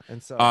 That's Yeah,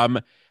 and so true.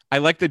 I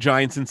like the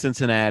Giants in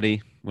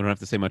Cincinnati. We don't have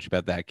to say much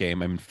about that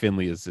game. I mean,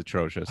 Finley is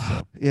atrocious.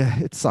 So. yeah,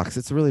 it sucks.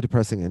 It's a really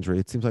depressing injury.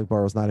 It seems like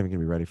Burrow's not even going to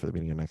be ready for the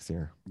beginning of next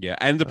year. Yeah,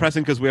 and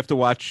depressing because we have to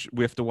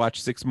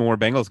watch 6 more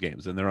Bengals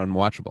games, and they're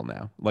unwatchable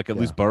now. Like at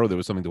Yeah. least Burrow, there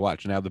was something to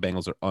watch. Now the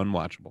Bengals are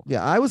unwatchable.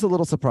 Yeah, I was a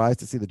little surprised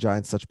to see the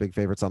Giants such big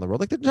favorites on the road.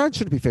 Like the Giants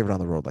shouldn't be favored on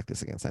the road like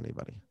this against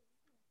anybody.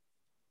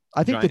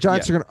 I think the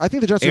Giants are going to. I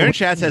think the Giants. Aaron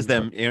Schatz has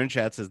them. Aaron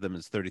Schatz has them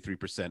as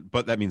 33%,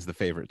 but that means the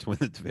favorite to win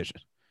the division.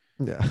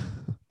 Yeah.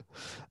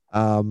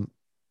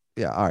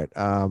 Yeah. All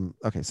right.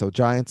 Okay. So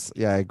Giants.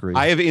 Yeah, I agree.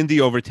 I have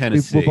Indy over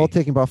Tennessee. We're both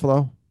taking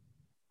Buffalo.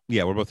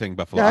 Yeah, we're both taking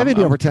Buffalo. Yeah, I have I'm-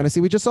 Indy I'm- over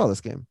Tennessee. We just saw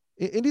this game.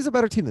 Indy's a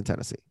better team than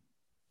Tennessee.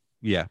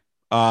 Yeah.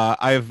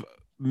 I have.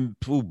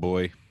 Oh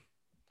boy,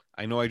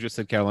 I know I just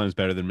said Carolina's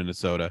better than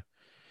Minnesota.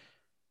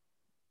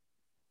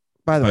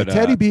 By the way, But,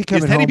 Teddy B is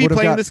coming Teddy home B would have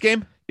playing got. this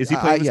game? Is he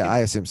playing this Yeah, game? I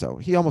assume so.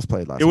 He almost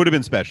played last. It would have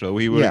been special.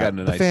 We would have gotten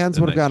a the nice. fans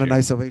would have gotten a cheer.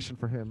 nice ovation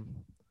for him.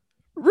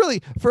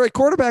 Really, for a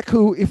quarterback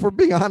who, if we're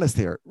being honest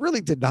here,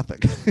 really did nothing.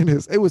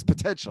 It was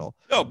potential.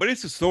 No, but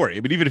it's a story.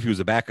 But even if he was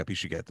a backup, he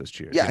should get those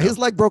cheers. Yeah, you know? his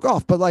leg broke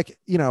off, but like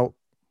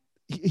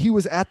he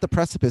was at the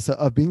precipice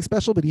of being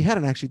special, but he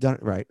hadn't actually done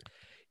it right.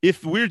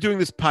 If we're doing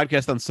this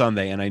podcast on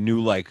Sunday and I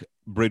knew like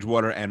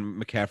Bridgewater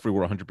and McCaffrey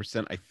were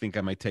 100%, I think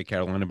I might take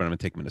Carolina, but I'm gonna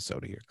take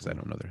Minnesota here because I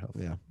don't know their health.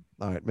 Yeah.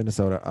 All right,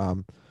 Minnesota.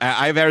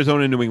 I have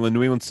Arizona and New England.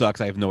 New England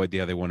sucks. I have no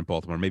idea they won in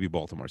Baltimore. Maybe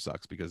Baltimore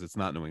sucks because it's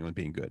not New England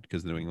being good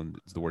because New England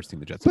is the worst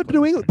team the Jets. have But played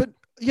New this England,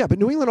 year. but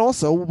New England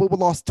also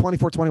lost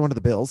 24-21 to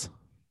the Bills.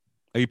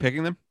 Are you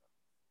picking them?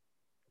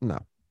 No.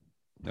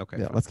 Okay.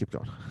 Yeah, fine. let's keep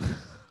going.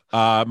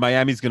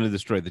 Miami's going to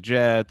destroy the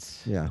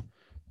Jets. Yeah.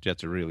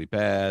 Jets are really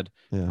bad.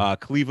 Yeah.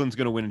 Cleveland's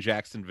going to win in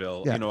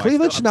Jacksonville. Yeah. You know,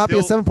 Cleveland should not be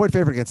a still- 7-point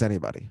favorite against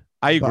anybody.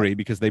 I agree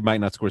because they might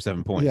not score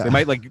 7 points. Yeah. They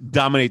might like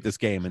dominate this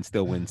game and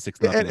still win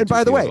 6-0. And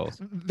by the way,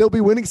 they'll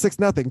be winning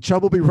 6-0.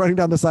 Chubb will be running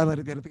down the sideline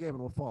at the end of the game and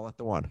will fall at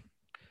the one.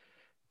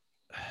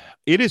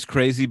 it is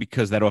crazy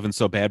because that offense is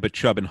so bad, but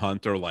Chubb and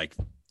Hunt are like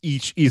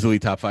each easily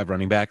top 5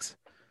 running backs.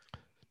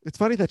 It's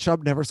funny that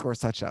Chubb never scores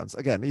touchdowns.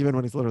 Again, even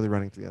when he's literally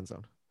running to the end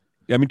zone.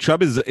 Yeah, I mean,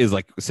 Chubb is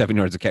like 7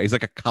 yards a catch. He's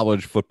like a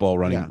college football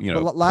running, Yeah. you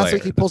know. But last player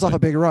week he at pulls this off a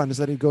point. big run, is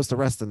that he goes to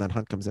rest and then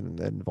Hunt comes in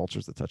and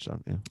vultures the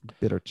touchdown. Yeah.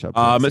 Bitter Chubb.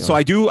 So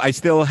I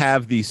still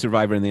have the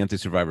survivor and the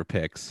anti-survivor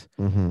picks.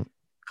 Mhm.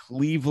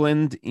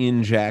 Cleveland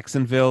in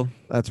Jacksonville.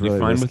 That's You really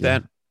fine with risky.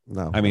 that?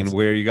 No. I mean, that's-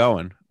 where are you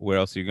going? Where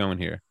else are you going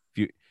here?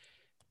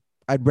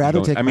 I'd rather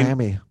going- take I mean-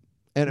 Miami.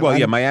 And Well,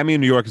 yeah, I'm Miami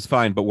and New York is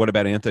fine, but what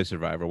about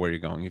anti-survivor? Where are you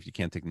going if you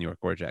can't take New York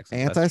or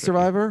Jacksonville?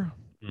 anti-survivor.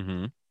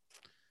 Mm-hmm.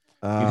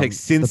 Um, You take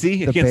Cincy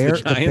the against Bear- the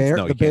Giants. No, you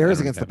the can't. Bears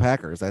Never against the happen.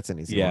 Packers. That's an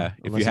easy one. Yeah,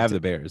 if Unless you have ta- the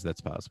Bears,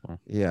 that's possible.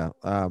 Yeah.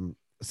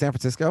 San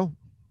Francisco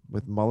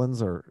with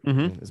Mullins or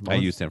Mhm. is I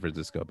Mullins? use San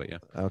Francisco, but yeah.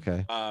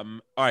 Okay. All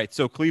right,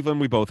 so Cleveland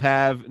we both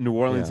have. New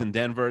Orleans Yeah. and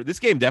Denver. This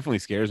game definitely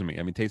scares me.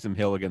 I mean, Taysom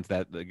Hill against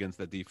that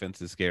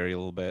defense is scary a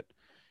little bit.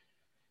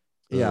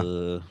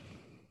 Yeah.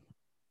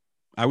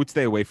 I would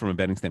stay away from a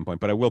betting standpoint,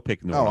 but I will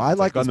pick New Oh, Orleans. I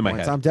like gun these to my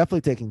points. head. I'm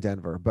definitely taking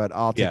Denver, but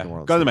I'll take Yeah, New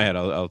Orleans. gun to my head.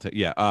 I'll take.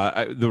 Yeah,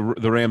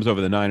 the Rams over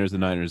the Niners. The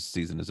Niners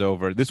season is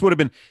over. This would have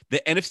been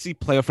the NFC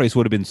playoff race.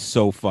 Would have been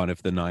so fun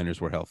if the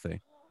Niners were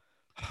healthy.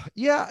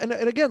 Yeah, and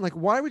again, like,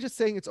 why are we just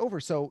saying it's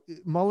over? So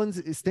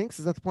Mullins stinks.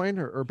 Is that the point,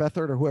 or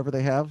Beathard, or whoever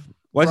they have?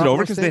 Why is it Garoppolo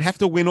over? Because they stinks? have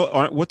to win.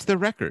 What's their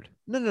record?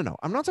 No.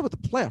 I'm not talking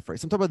about the playoff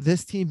race. I'm talking about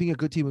this team being a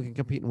good team who can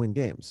compete and win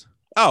games.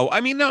 Oh,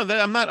 I mean, no,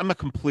 I'm not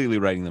completely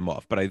writing them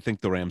off, but I think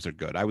the Rams are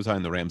good. I was high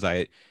on the Rams.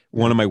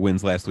 One of my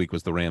wins last week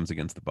was the Rams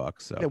against the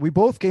Bucks. So Yeah, we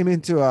both came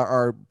into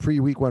our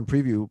pre-week 1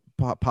 preview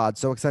pod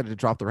so excited to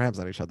drop the Rams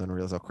on each other and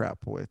realize, oh crap,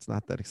 boy, it's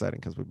not that exciting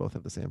because we both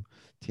have the same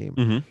team.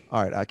 Mhm.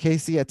 All right,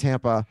 KC at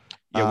Tampa.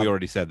 yeah, we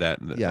already said that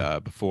yeah.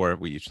 before.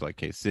 We each like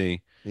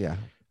KC. Yeah.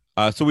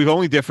 So we've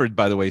only differed,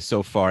 by the way,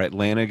 so far.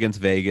 Atlanta against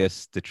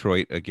Vegas,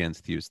 Detroit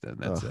against Houston.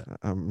 That's it.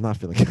 I'm not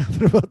feeling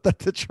confident about that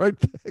Detroit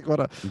pick.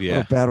 What a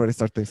bad way to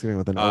start Thanksgiving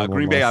with an 0-1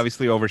 Green Bay loss.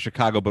 obviously over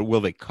Chicago, but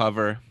will they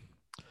cover?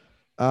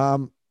 I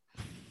don't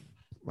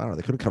know.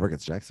 They couldn't cover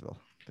against Jacksonville.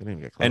 They didn't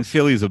even get close. And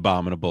Philly's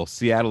abominable.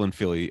 Seattle and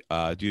Philly.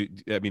 I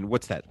mean,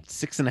 what's that?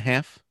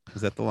 6.5?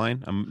 Is that the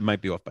line? I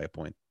might be off by a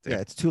point. Yeah,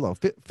 it's too low.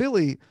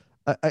 Philly,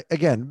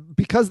 again,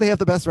 because they have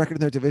the best record in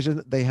their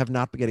division, they have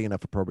not been getting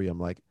enough opprobrium.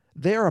 Like,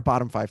 they are a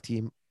bottom 5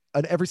 team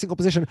at every single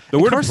position. The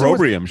And word Carson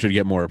opprobrium should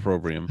get more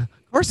opprobrium.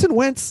 Carson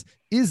Wentz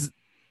is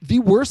the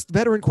worst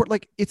veteran court.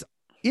 Like, it's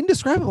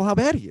indescribable how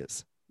bad he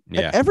is.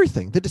 Yeah. At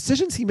everything. The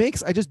decisions he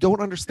makes, I just don't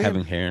understand.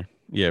 Having hair.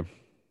 Yeah.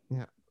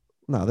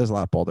 No, there's a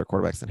lot bolder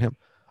quarterbacks than him.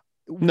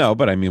 No,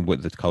 but I mean,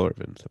 with the color of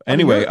it. So,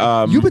 anyway,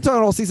 you've been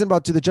talking all season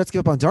about, do the Jets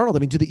give up on Darnold? I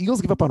mean, do the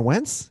Eagles give up on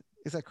Wentz?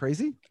 Is that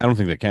crazy? I don't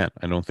think they can.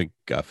 I don't think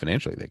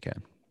financially they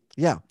can.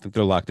 Yeah. I think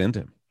they're locked into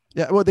him.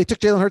 Yeah. Well, they took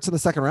Jalen Hurts in the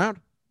second round.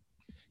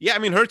 Yeah, I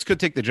mean, Hurts could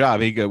take the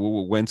job.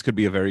 Wentz could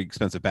be a very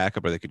expensive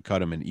backup, or they could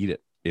cut him and eat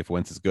it if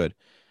Wentz is good.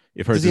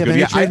 If Hurts Does he is have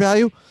good, any trade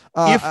value?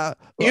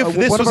 if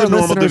this one was of our a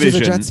normal listeners who's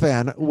division, a Jets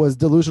fan was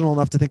delusional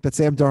enough to think that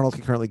Sam Darnold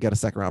can currently get a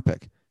second round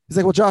pick. He's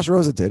like, well, Josh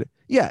Rosen did.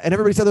 Yeah, and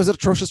everybody said there was an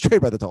atrocious trade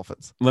by the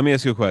Dolphins. let me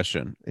ask you a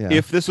question. Yeah.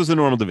 If this was a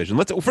normal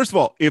division, first of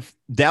all, if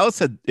Dallas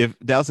had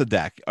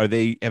Dak, have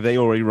they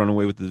already run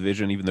away with the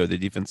division even though the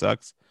defense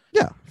sucks?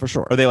 Yeah, for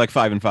sure. Are they like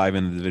 5-5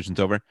 and the division's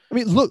over? I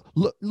mean,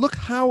 look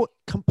how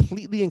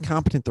completely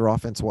incompetent their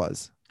offense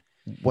was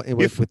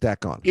with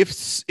Dak gone. If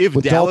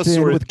With Dallas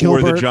Dalton, or with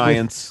Gilbert, the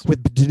Giants,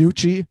 with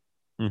DiNucci.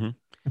 Mhm.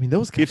 I mean,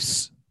 those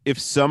guys. if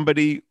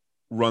somebody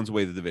runs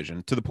away the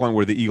division to the point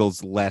where the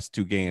Eagles' last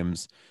 2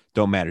 games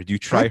don't matter, do you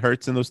try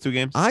Hurts in those 2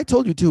 games? I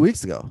told you 2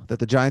 weeks ago that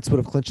the Giants would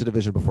have clinched the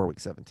division before week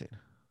 17.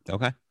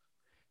 Okay.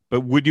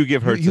 But would you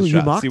give Hurts You a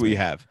shot? mocked See what me. you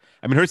have.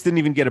 I mean, Hurts didn't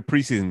even get a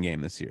preseason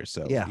game this year,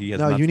 so Yeah, he has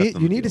no, not you stepped need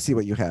on you the need to field. see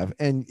what you have,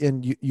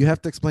 and you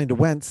have to explain to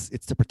Wentz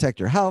it's to protect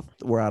your health.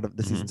 We're out of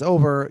the Mm-hmm. season's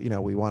over. You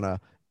know, we want to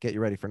get you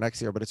ready for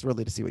next year, but it's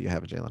really to see what you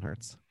have in Jalen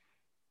Hurts.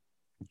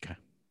 Okay.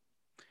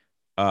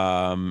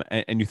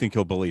 And you think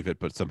he'll believe it,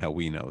 but somehow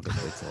we know that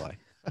it's a lie.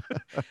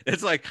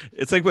 it's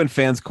like when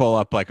fans call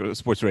up like a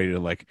sports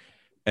radio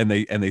and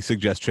they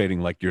suggest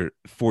trading like your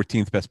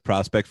 14th best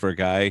prospect for a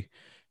guy,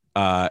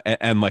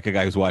 and like a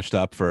guy who's washed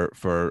up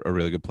for a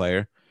really good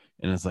player,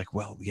 and it's like,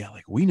 well, yeah,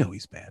 like we know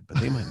he's bad, but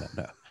they might not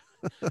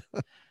know.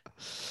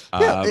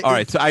 All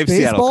right, so I have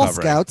Seattle Baseball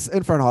covering. scouts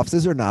and front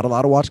offices are not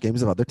allowed to watch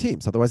games of other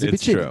teams, otherwise it'd be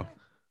It's cheating. true.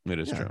 It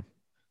is Yeah. true.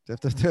 They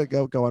have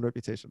to go on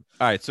reputation.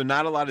 All right, so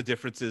not a lot of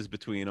differences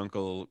between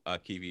Uncle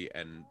Kiwi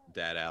and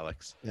Dad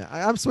Alex. Yeah,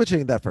 I'm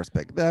switching that first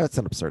pick. That's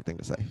an absurd thing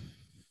to say.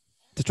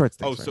 Detroit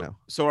stinks right now.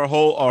 So our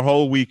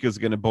whole week is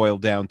going to boil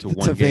down to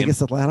one To game.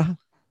 Vegas, Atlanta.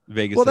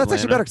 Vegas. Well, that's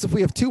actually Atlanta. better because if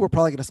we have 2, we're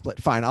probably going to split.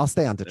 Fine, I'll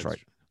stay on That's Detroit,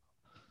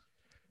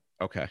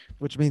 true. Okay.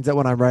 which means that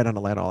when I'm right on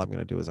Atlanta, all I'm going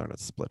to do is earn a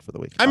split for the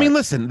week. I All mean, right.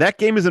 listen, that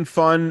game isn't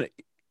fun.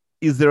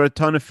 Is there a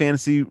ton of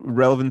fantasy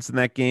relevance in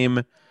that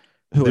game?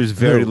 There's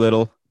very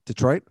little.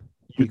 Detroit.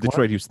 Week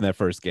Detroit, Houston, that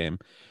first game.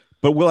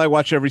 But will I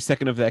watch every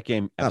second of that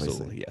game? Obviously.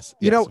 Absolutely, yes.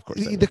 You Yes, know, of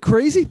course I will. the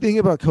crazy thing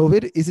about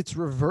COVID is it's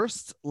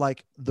reversed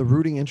like the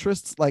rooting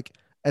interests. Like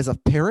as a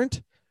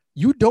parent,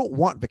 you don't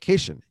want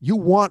vacation. You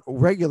want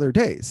regular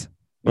days,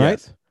 right?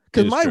 Yes, it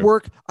Because is my true.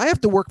 work, I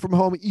have to work from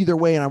home either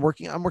way, and I'm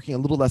working a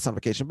little less on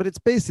vacation, but it's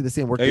basically the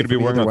same work. Are you day going to be for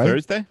me working either on way.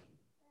 Thursday?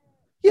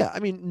 Yeah,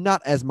 I mean,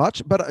 not as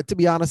much, but to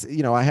be honest,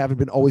 you know, I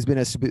haven't always been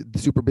as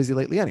super busy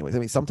lately. Anyways, I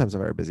mean, sometimes I'm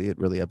very busy. It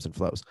really ebbs and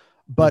flows.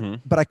 But Mhm.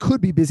 I could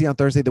be busy on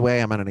Thursday the way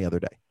I am on any other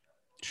day.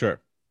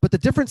 Sure. But the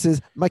difference is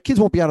my kids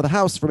won't be out of the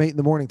house from 8 in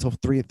the morning till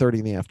 3:30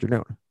 in the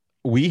afternoon.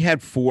 We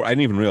had 4. I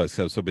didn't even realize 'cause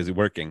I was so busy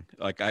working.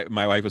 Like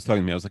my wife was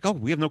telling me, I was like, "Oh,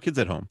 we have no kids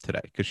at home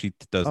today," because she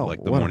does Oh,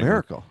 like the what morning. a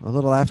miracle! A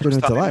little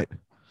afternoon time. delight.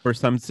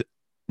 First time.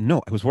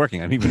 No, I was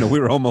working. I didn't even know we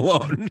were home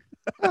alone.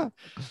 Oh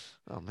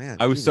man,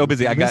 I was so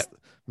busy. I got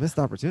missed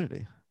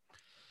opportunity.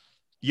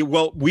 Yeah,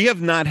 well, we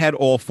have not had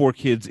all 4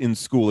 kids in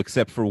school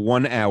except for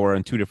 1 hour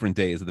on 2 different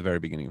days at the very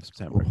beginning of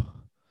September.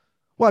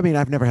 Well, I mean,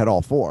 I've never had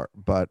all 4,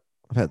 but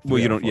I've had. 3 Well,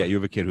 you out of don't. Yeah, 4. you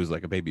have a kid who's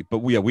like a baby, but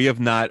we have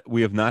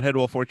not had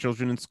all 4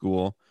 children in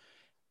school,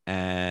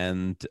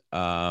 and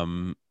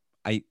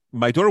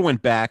my daughter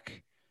went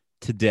back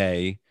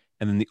today,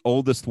 and then the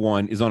oldest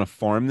one is on a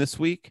farm this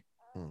week.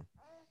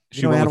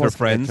 She You know, went with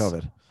her animals can get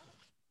friends.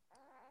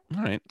 COVID.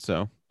 All right,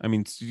 so I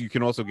mean, you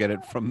can also get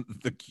it from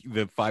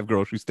the 5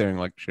 girls she's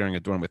sharing a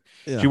dorm with.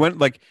 Yeah. She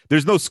went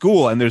there's no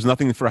school and there's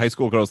nothing for high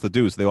school girls to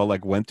do, so they all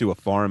went to a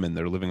farm and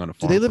they're living on a Do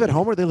farm. they live for at a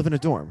home or they live in a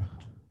dorm?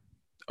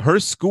 week. Her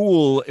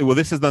school, well,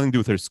 this has nothing to do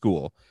with her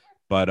school,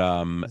 but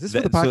Is this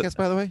for the podcast,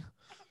 by the way?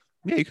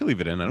 Yeah, you can leave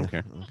it in. I don't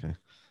care. Okay.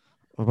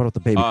 What about the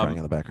baby crying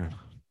in the background?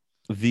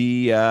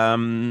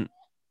 The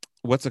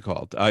what's it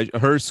called?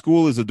 Her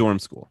school is a dorm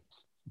school,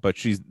 but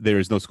there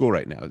is no school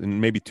right now. In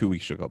maybe 2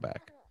 weeks she'll go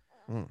back.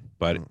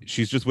 But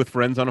she's just with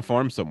friends on a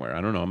farm somewhere.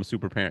 I don't know. I'm a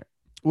super parent.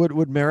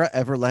 Would Mara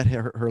ever let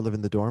her live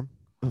in the dorm?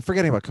 I'm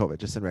forgetting about COVID,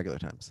 just in regular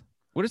times.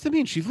 What does that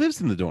mean? She lives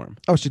in the dorm.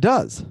 Oh, she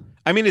does.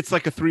 I mean, it's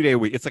like a 3-day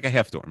week. It's like a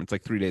half dorm. It's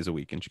like 3 days a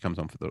week, and she comes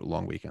home for the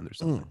long weekend or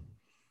something.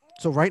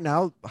 So right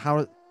now, why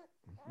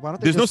don't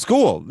they? There's no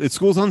school.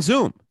 School's on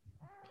Zoom.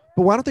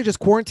 But why don't they just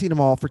quarantine them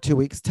all for 2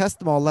 weeks, test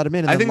them all, let them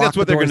in? And I then think lock that's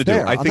what the they're going to doors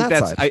do. there I on think that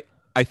that's side.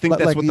 I think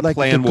that's what the like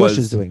plan Gush was.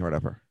 is doing or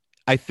whatever.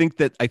 I think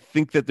that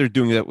they're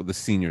doing that with the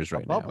seniors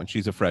right now, and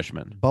she's a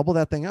freshman. Bubble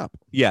that thing up.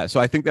 Yeah, so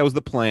I think that was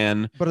the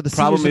plan. But are the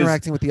Problem seniors is-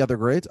 interacting with the other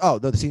grades? Oh,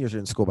 no, the seniors are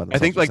in school by themselves. I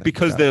think you're saying.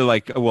 because Got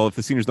it. they're well, if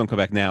the seniors don't come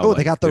back now, Oh,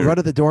 they got the they're- run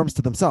of the dorms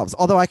to themselves.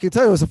 Although I can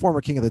tell you, as a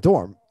former king of the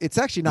dorm, it's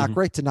actually not Mhm.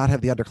 great to not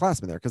have the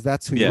underclassmen there because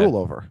that's who Yeah. you rule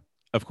over.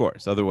 Of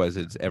course, otherwise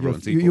it's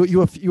everyone's you, equal.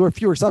 you have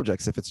fewer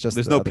subjects if it's just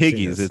There's the no other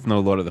piggies. seniors. It's no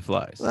Lord of the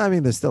Flies. I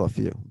mean, there's still a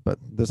few, but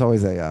there's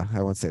always a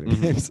I won't say the Mhm.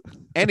 names.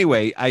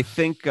 Anyway, I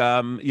think so You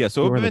were in the eventually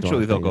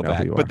dorm, they'll you go know who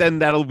back, you but are. then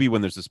that'll be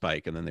when there's a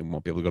spike, and then they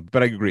won't be able to go.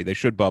 But I agree, they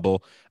should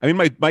bubble. I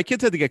mean, my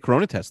kids had to get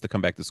corona tests to come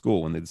back to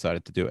school when they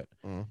decided to do it,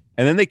 and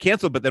then they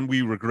canceled. But then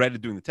we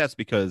regretted doing the test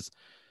because,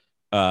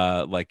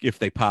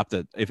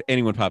 if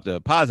anyone popped a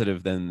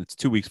positive, then it's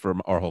 2 weeks for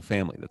our whole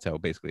family. That's how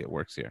basically it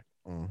works here.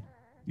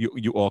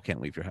 You all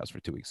can't leave your house for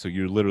 2 weeks, so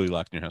you're literally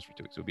locked in your house for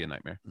 2 weeks. It would be a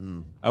nightmare.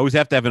 I always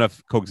have to have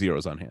enough Coke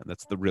Zeros on hand.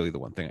 That's really the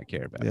one thing I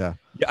care about. Yeah,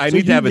 I So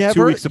need to you have a never-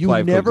 2 week supply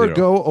You of Coke never Zero.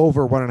 go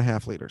over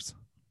 1.5 liters.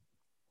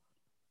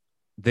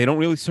 They don't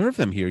really serve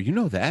them here. You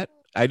know that.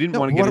 I didn't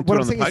want to get into what it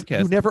I'm on the saying is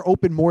podcast. you never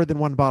open more than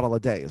one bottle a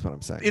day. Is what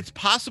I'm saying. It's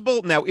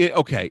possible now.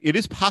 It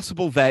is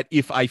possible that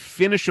if I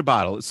finish a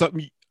bottle,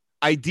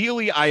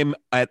 ideally I am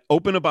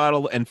open a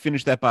bottle and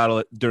finish that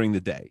bottle during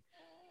the day.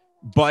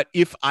 But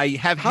if I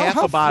have half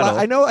a bottle,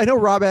 I know.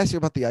 Rob asked you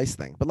about the ice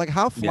thing, but like,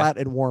 how flat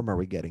and warm are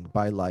we getting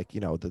by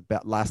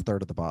the last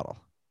third of the bottle?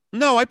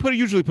 no, I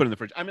usually put it in the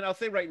fridge. I mean, I'll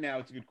say right now,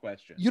 it's a good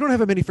question. You don't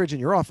have a mini fridge in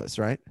your office,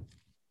 right?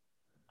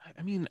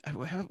 I mean,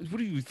 what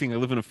do you think? I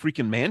live in a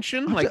freaking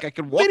mansion. Like I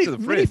could walk to the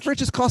Mini fridge.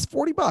 fridges cost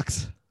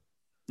 $40.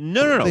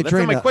 No. They That's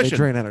drain not my they question.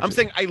 drain energy. I'm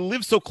saying I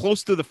live so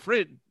close to the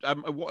fridge.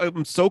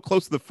 I'm so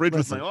close to the fridge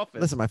with my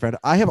office. Listen, my friend,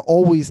 I have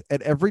always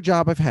at every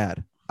job I've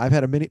had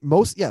a mini.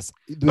 Yes,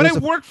 But I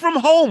work from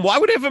home. Why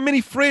would I have a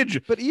mini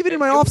fridge? But even in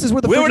my offices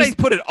where the Where fridge would is, I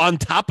put it? On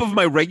top of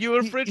my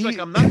regular fridge? Like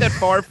I'm not that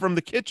far from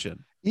the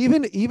kitchen.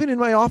 even in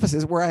my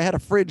offices where I had a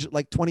fridge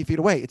like 20 feet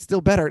away, it's still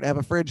better to have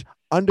a fridge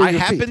under I your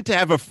happen feet. to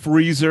have a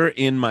freezer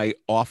in my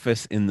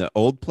office in the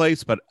old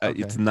place, but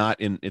Okay. it's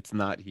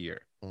not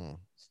here. Mm.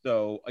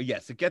 So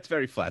yes, it gets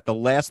very flat. The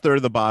last third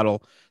of the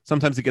bottle,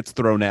 sometimes it gets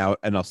thrown out,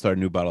 and I'll start a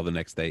new bottle the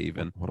next day.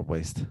 Even. What a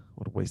waste!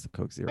 What a waste of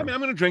Coke Zero. I mean, I'm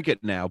gonna drink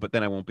it now, but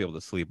then I won't be able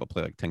to sleep. I'll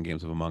play like 10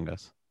 games of Among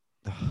Us.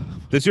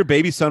 Does your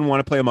baby son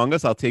want to play Among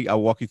Us?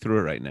 I'll walk you through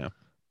it right now.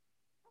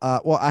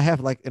 Well, I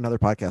have like another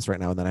podcast right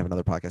now, and then I have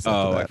another podcast. After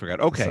Oh, that. I forgot.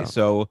 Okay, So-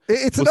 so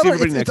It's We'll see another.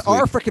 everybody It's next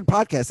our week. freaking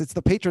podcast. It's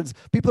the patrons.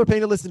 People are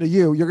paying to listen to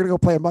you. You're gonna go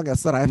play Among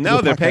Us. That I have to do no,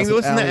 a they're podcast paying to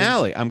with listen to Allie.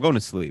 Allie. I'm going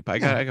to sleep. I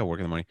got work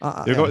in the morning.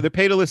 Yeah. They're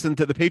paid to listen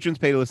to the patrons.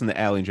 Pay to listen to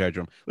Allie and Jared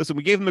Drum. Listen,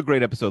 we gave them a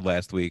great episode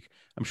last week.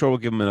 I'm sure we'll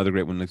give them another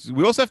great one next.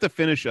 We also have to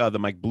finish the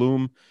Mike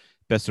Bloom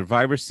Best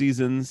Survivor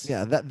seasons.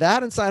 Yeah,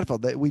 that and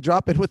Seinfeld. We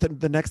drop in with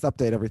the next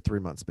update every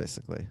 3 months,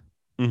 basically.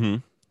 Mm-hmm.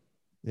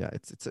 Yeah,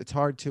 it's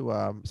hard to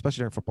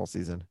especially during football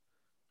season.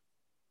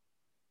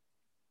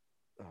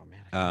 Oh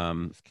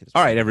man. This kid is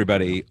All right, playing-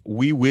 everybody.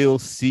 We will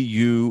see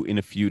you in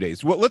a few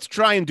days. Well, let's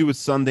try and do a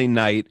Sunday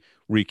night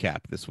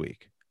recap this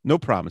week. No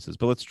promises,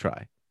 but let's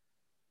try.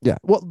 Yeah.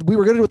 Well, we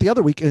were gonna do it the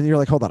other week, and you're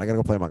like, hold on, I gotta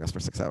go play Among Us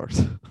for 6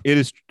 hours.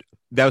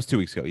 That was 2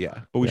 weeks ago, yeah.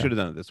 But we Yeah. should have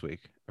done it this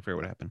week. I forget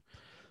what happened.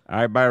 All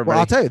right, bye, everybody. Well,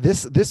 I'll tell you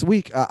this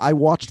week I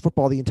watched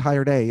football the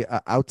entire day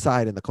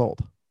outside in the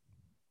cold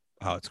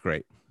Oh, it's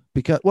great.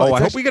 because I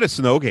hope we get a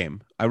snow game.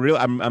 I'm really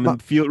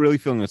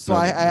feeling a So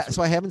snow game this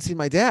week. I haven't seen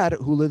my dad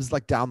who lives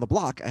like down the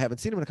block. I haven't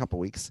seen him in a couple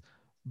weeks.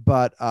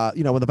 But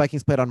when the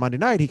Vikings played on Monday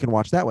night, he can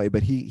watch that way.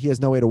 But he has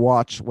no way to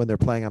watch when they're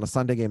playing on a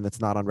Sunday game that's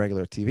not on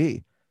regular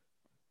TV.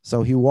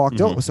 So he walked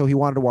Mhm. over. So he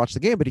wanted to watch the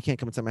game, but he can't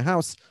come inside my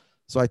house.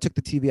 So I took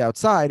the TV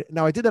outside.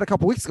 Now I did that a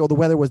couple weeks ago. The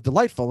weather was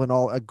delightful and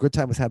a good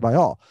time was had by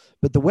all.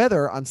 But the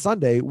weather on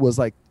Sunday was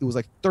like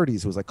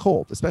 30s. It was like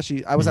cold.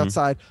 Especially I was Mhm.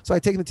 outside. So I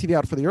had taken the TV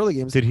out for the early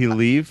games. Did he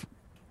leave?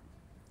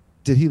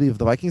 Did he leave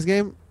the Vikings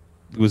game?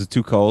 Was it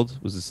too cold?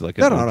 Was this like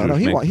a No. He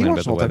complain watched about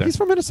the the whole time. weather? He's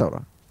from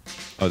Minnesota.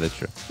 Oh, that's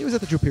true. He was at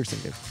the Drew Pearson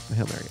game, the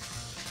Hail Mary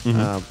game.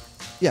 Mhm.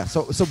 Yeah,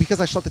 so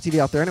because I shut the TV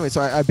out there anyway, so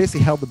I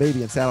basically held the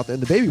baby and sat out there,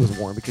 and the baby was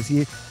warm because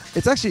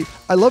it's actually,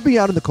 I love being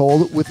out in the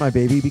cold with my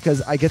baby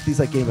because I get these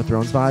like Game of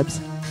Thrones vibes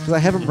because I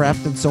have him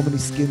wrapped in so many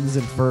skins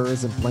and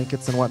furs and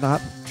blankets and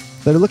whatnot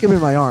that I look at him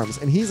in my arms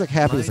and he's like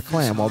happy as a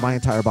clam while my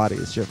entire body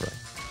is shivering.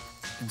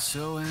 And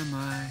so am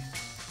I.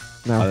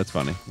 No, Oh, that's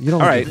funny. you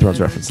don't All like right. Game of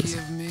Thrones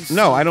references.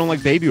 No, I don't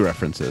like baby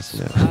references.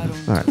 Yeah.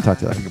 All right, talk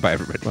to you later. Goodbye,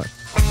 everybody.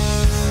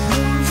 Bye.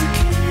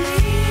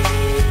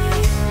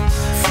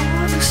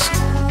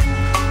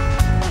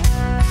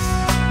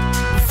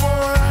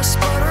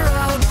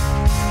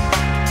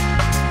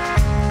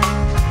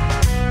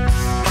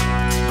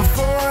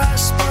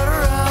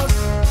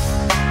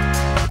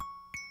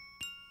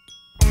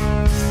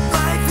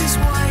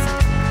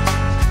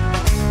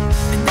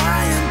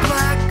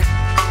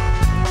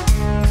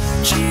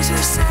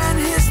 Jesus and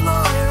his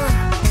lawyer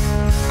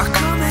are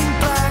coming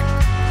back.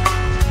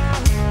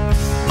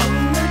 In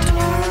the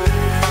dark,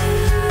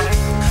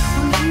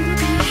 will you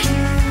be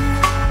here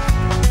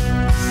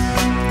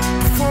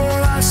before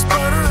I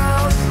sputter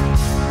out?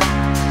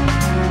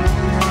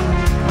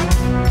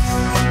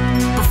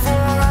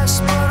 Before I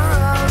sputter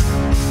out.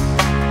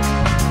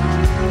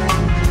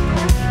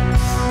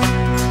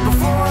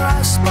 Before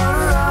I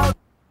sputter out.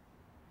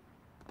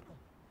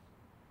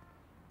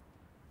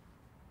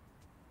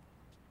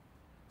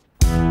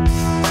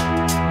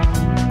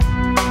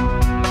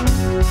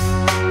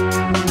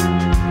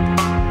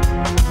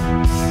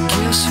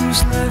 Guess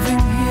who's living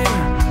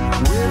here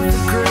with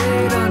the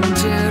great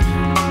undead?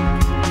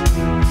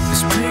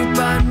 This paint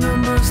by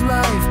numbers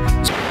life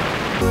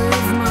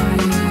with my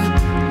head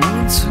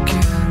once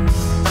again.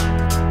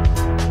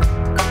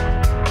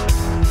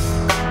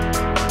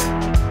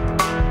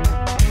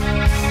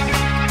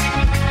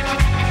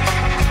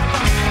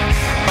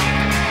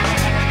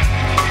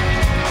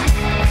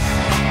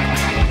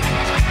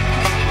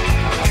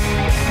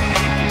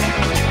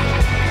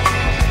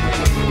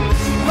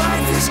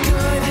 Life is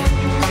good,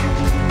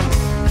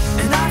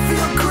 and I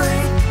feel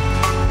great,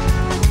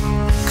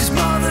 'cause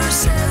mother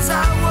says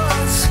I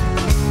was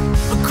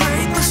a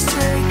great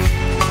mistake.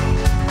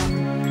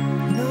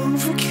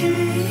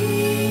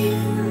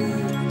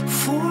 Novocaine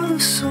for the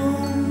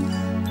soul.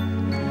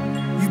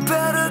 You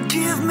better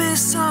give me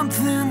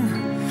something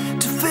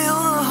to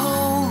fill the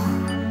hole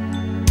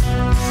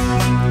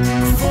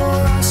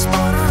before I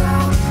sputter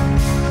out.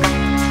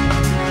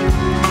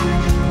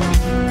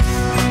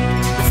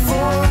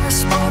 Before I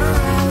sputter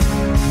out.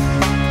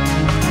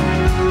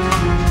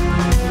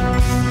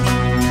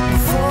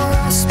 Before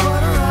I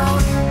sputter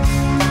out.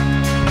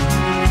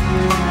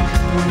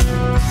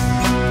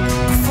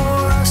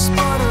 Before I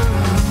sputter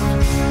out.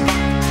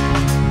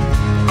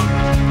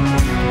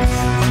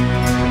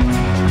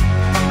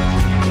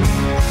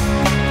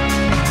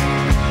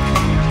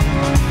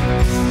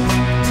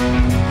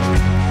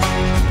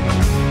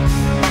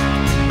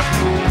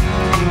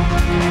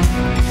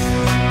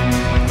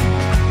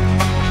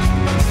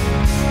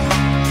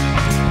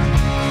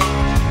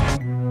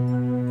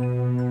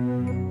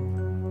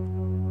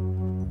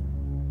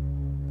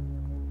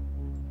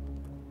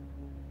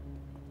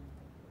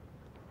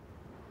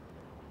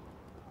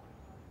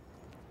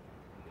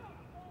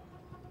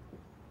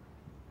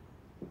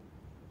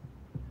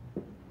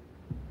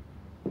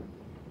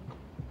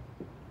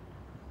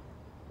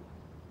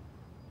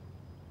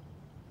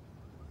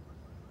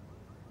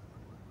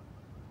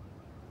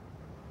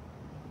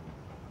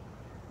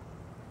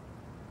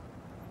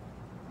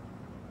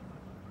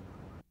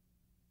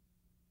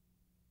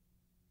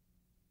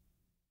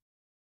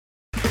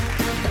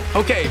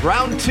 Okay,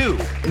 round two.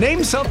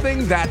 Name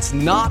something that's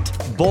not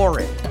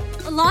boring.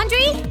 A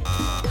laundry?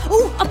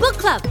 Ooh, a book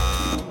club.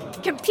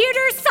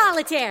 Computer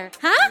solitaire,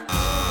 huh?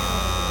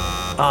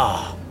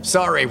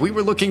 Sorry, we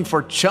were looking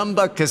for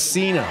Chumba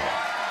Casino.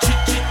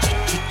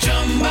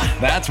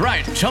 That's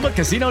right.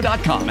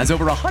 ChumbaCasino.com has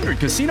over 100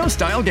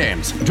 casino-style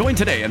games. Join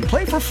today and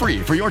play for free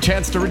for your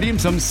chance to redeem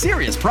some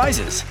serious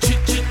prizes.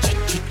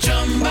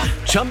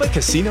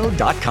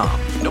 ChumbaCasino.com.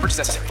 No purchase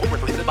necessary. Void where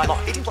prohibited by law.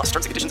 18 plus.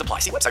 Terms and conditions apply.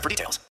 See website for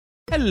details.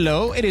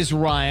 Hello, it is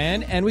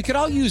Ryan, and we could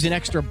all use an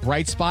extra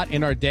bright spot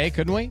in our day,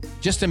 couldn't we?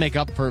 Just to make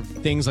up for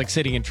things like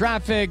sitting in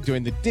traffic,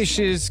 doing the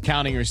dishes,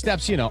 counting your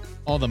steps, you know,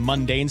 all the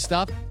mundane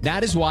stuff.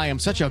 That is why I'm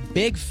such a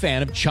big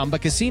fan of Chumba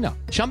Casino.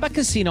 Chumba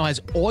Casino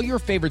has all your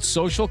favorite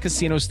social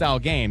casino-style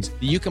games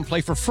that you can play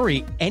for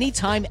free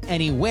anytime,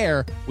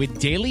 anywhere with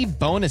daily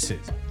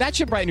bonuses. That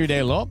should brighten your day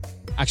a little.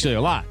 Actually,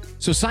 a lot.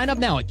 So sign up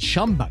now at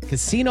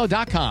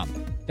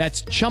ChumbaCasino.com.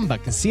 That's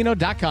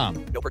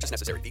ChumbaCasino.com. No purchase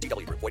necessary.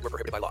 VGW Group. Void where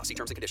prohibited by law. See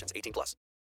terms and conditions. 18 plus.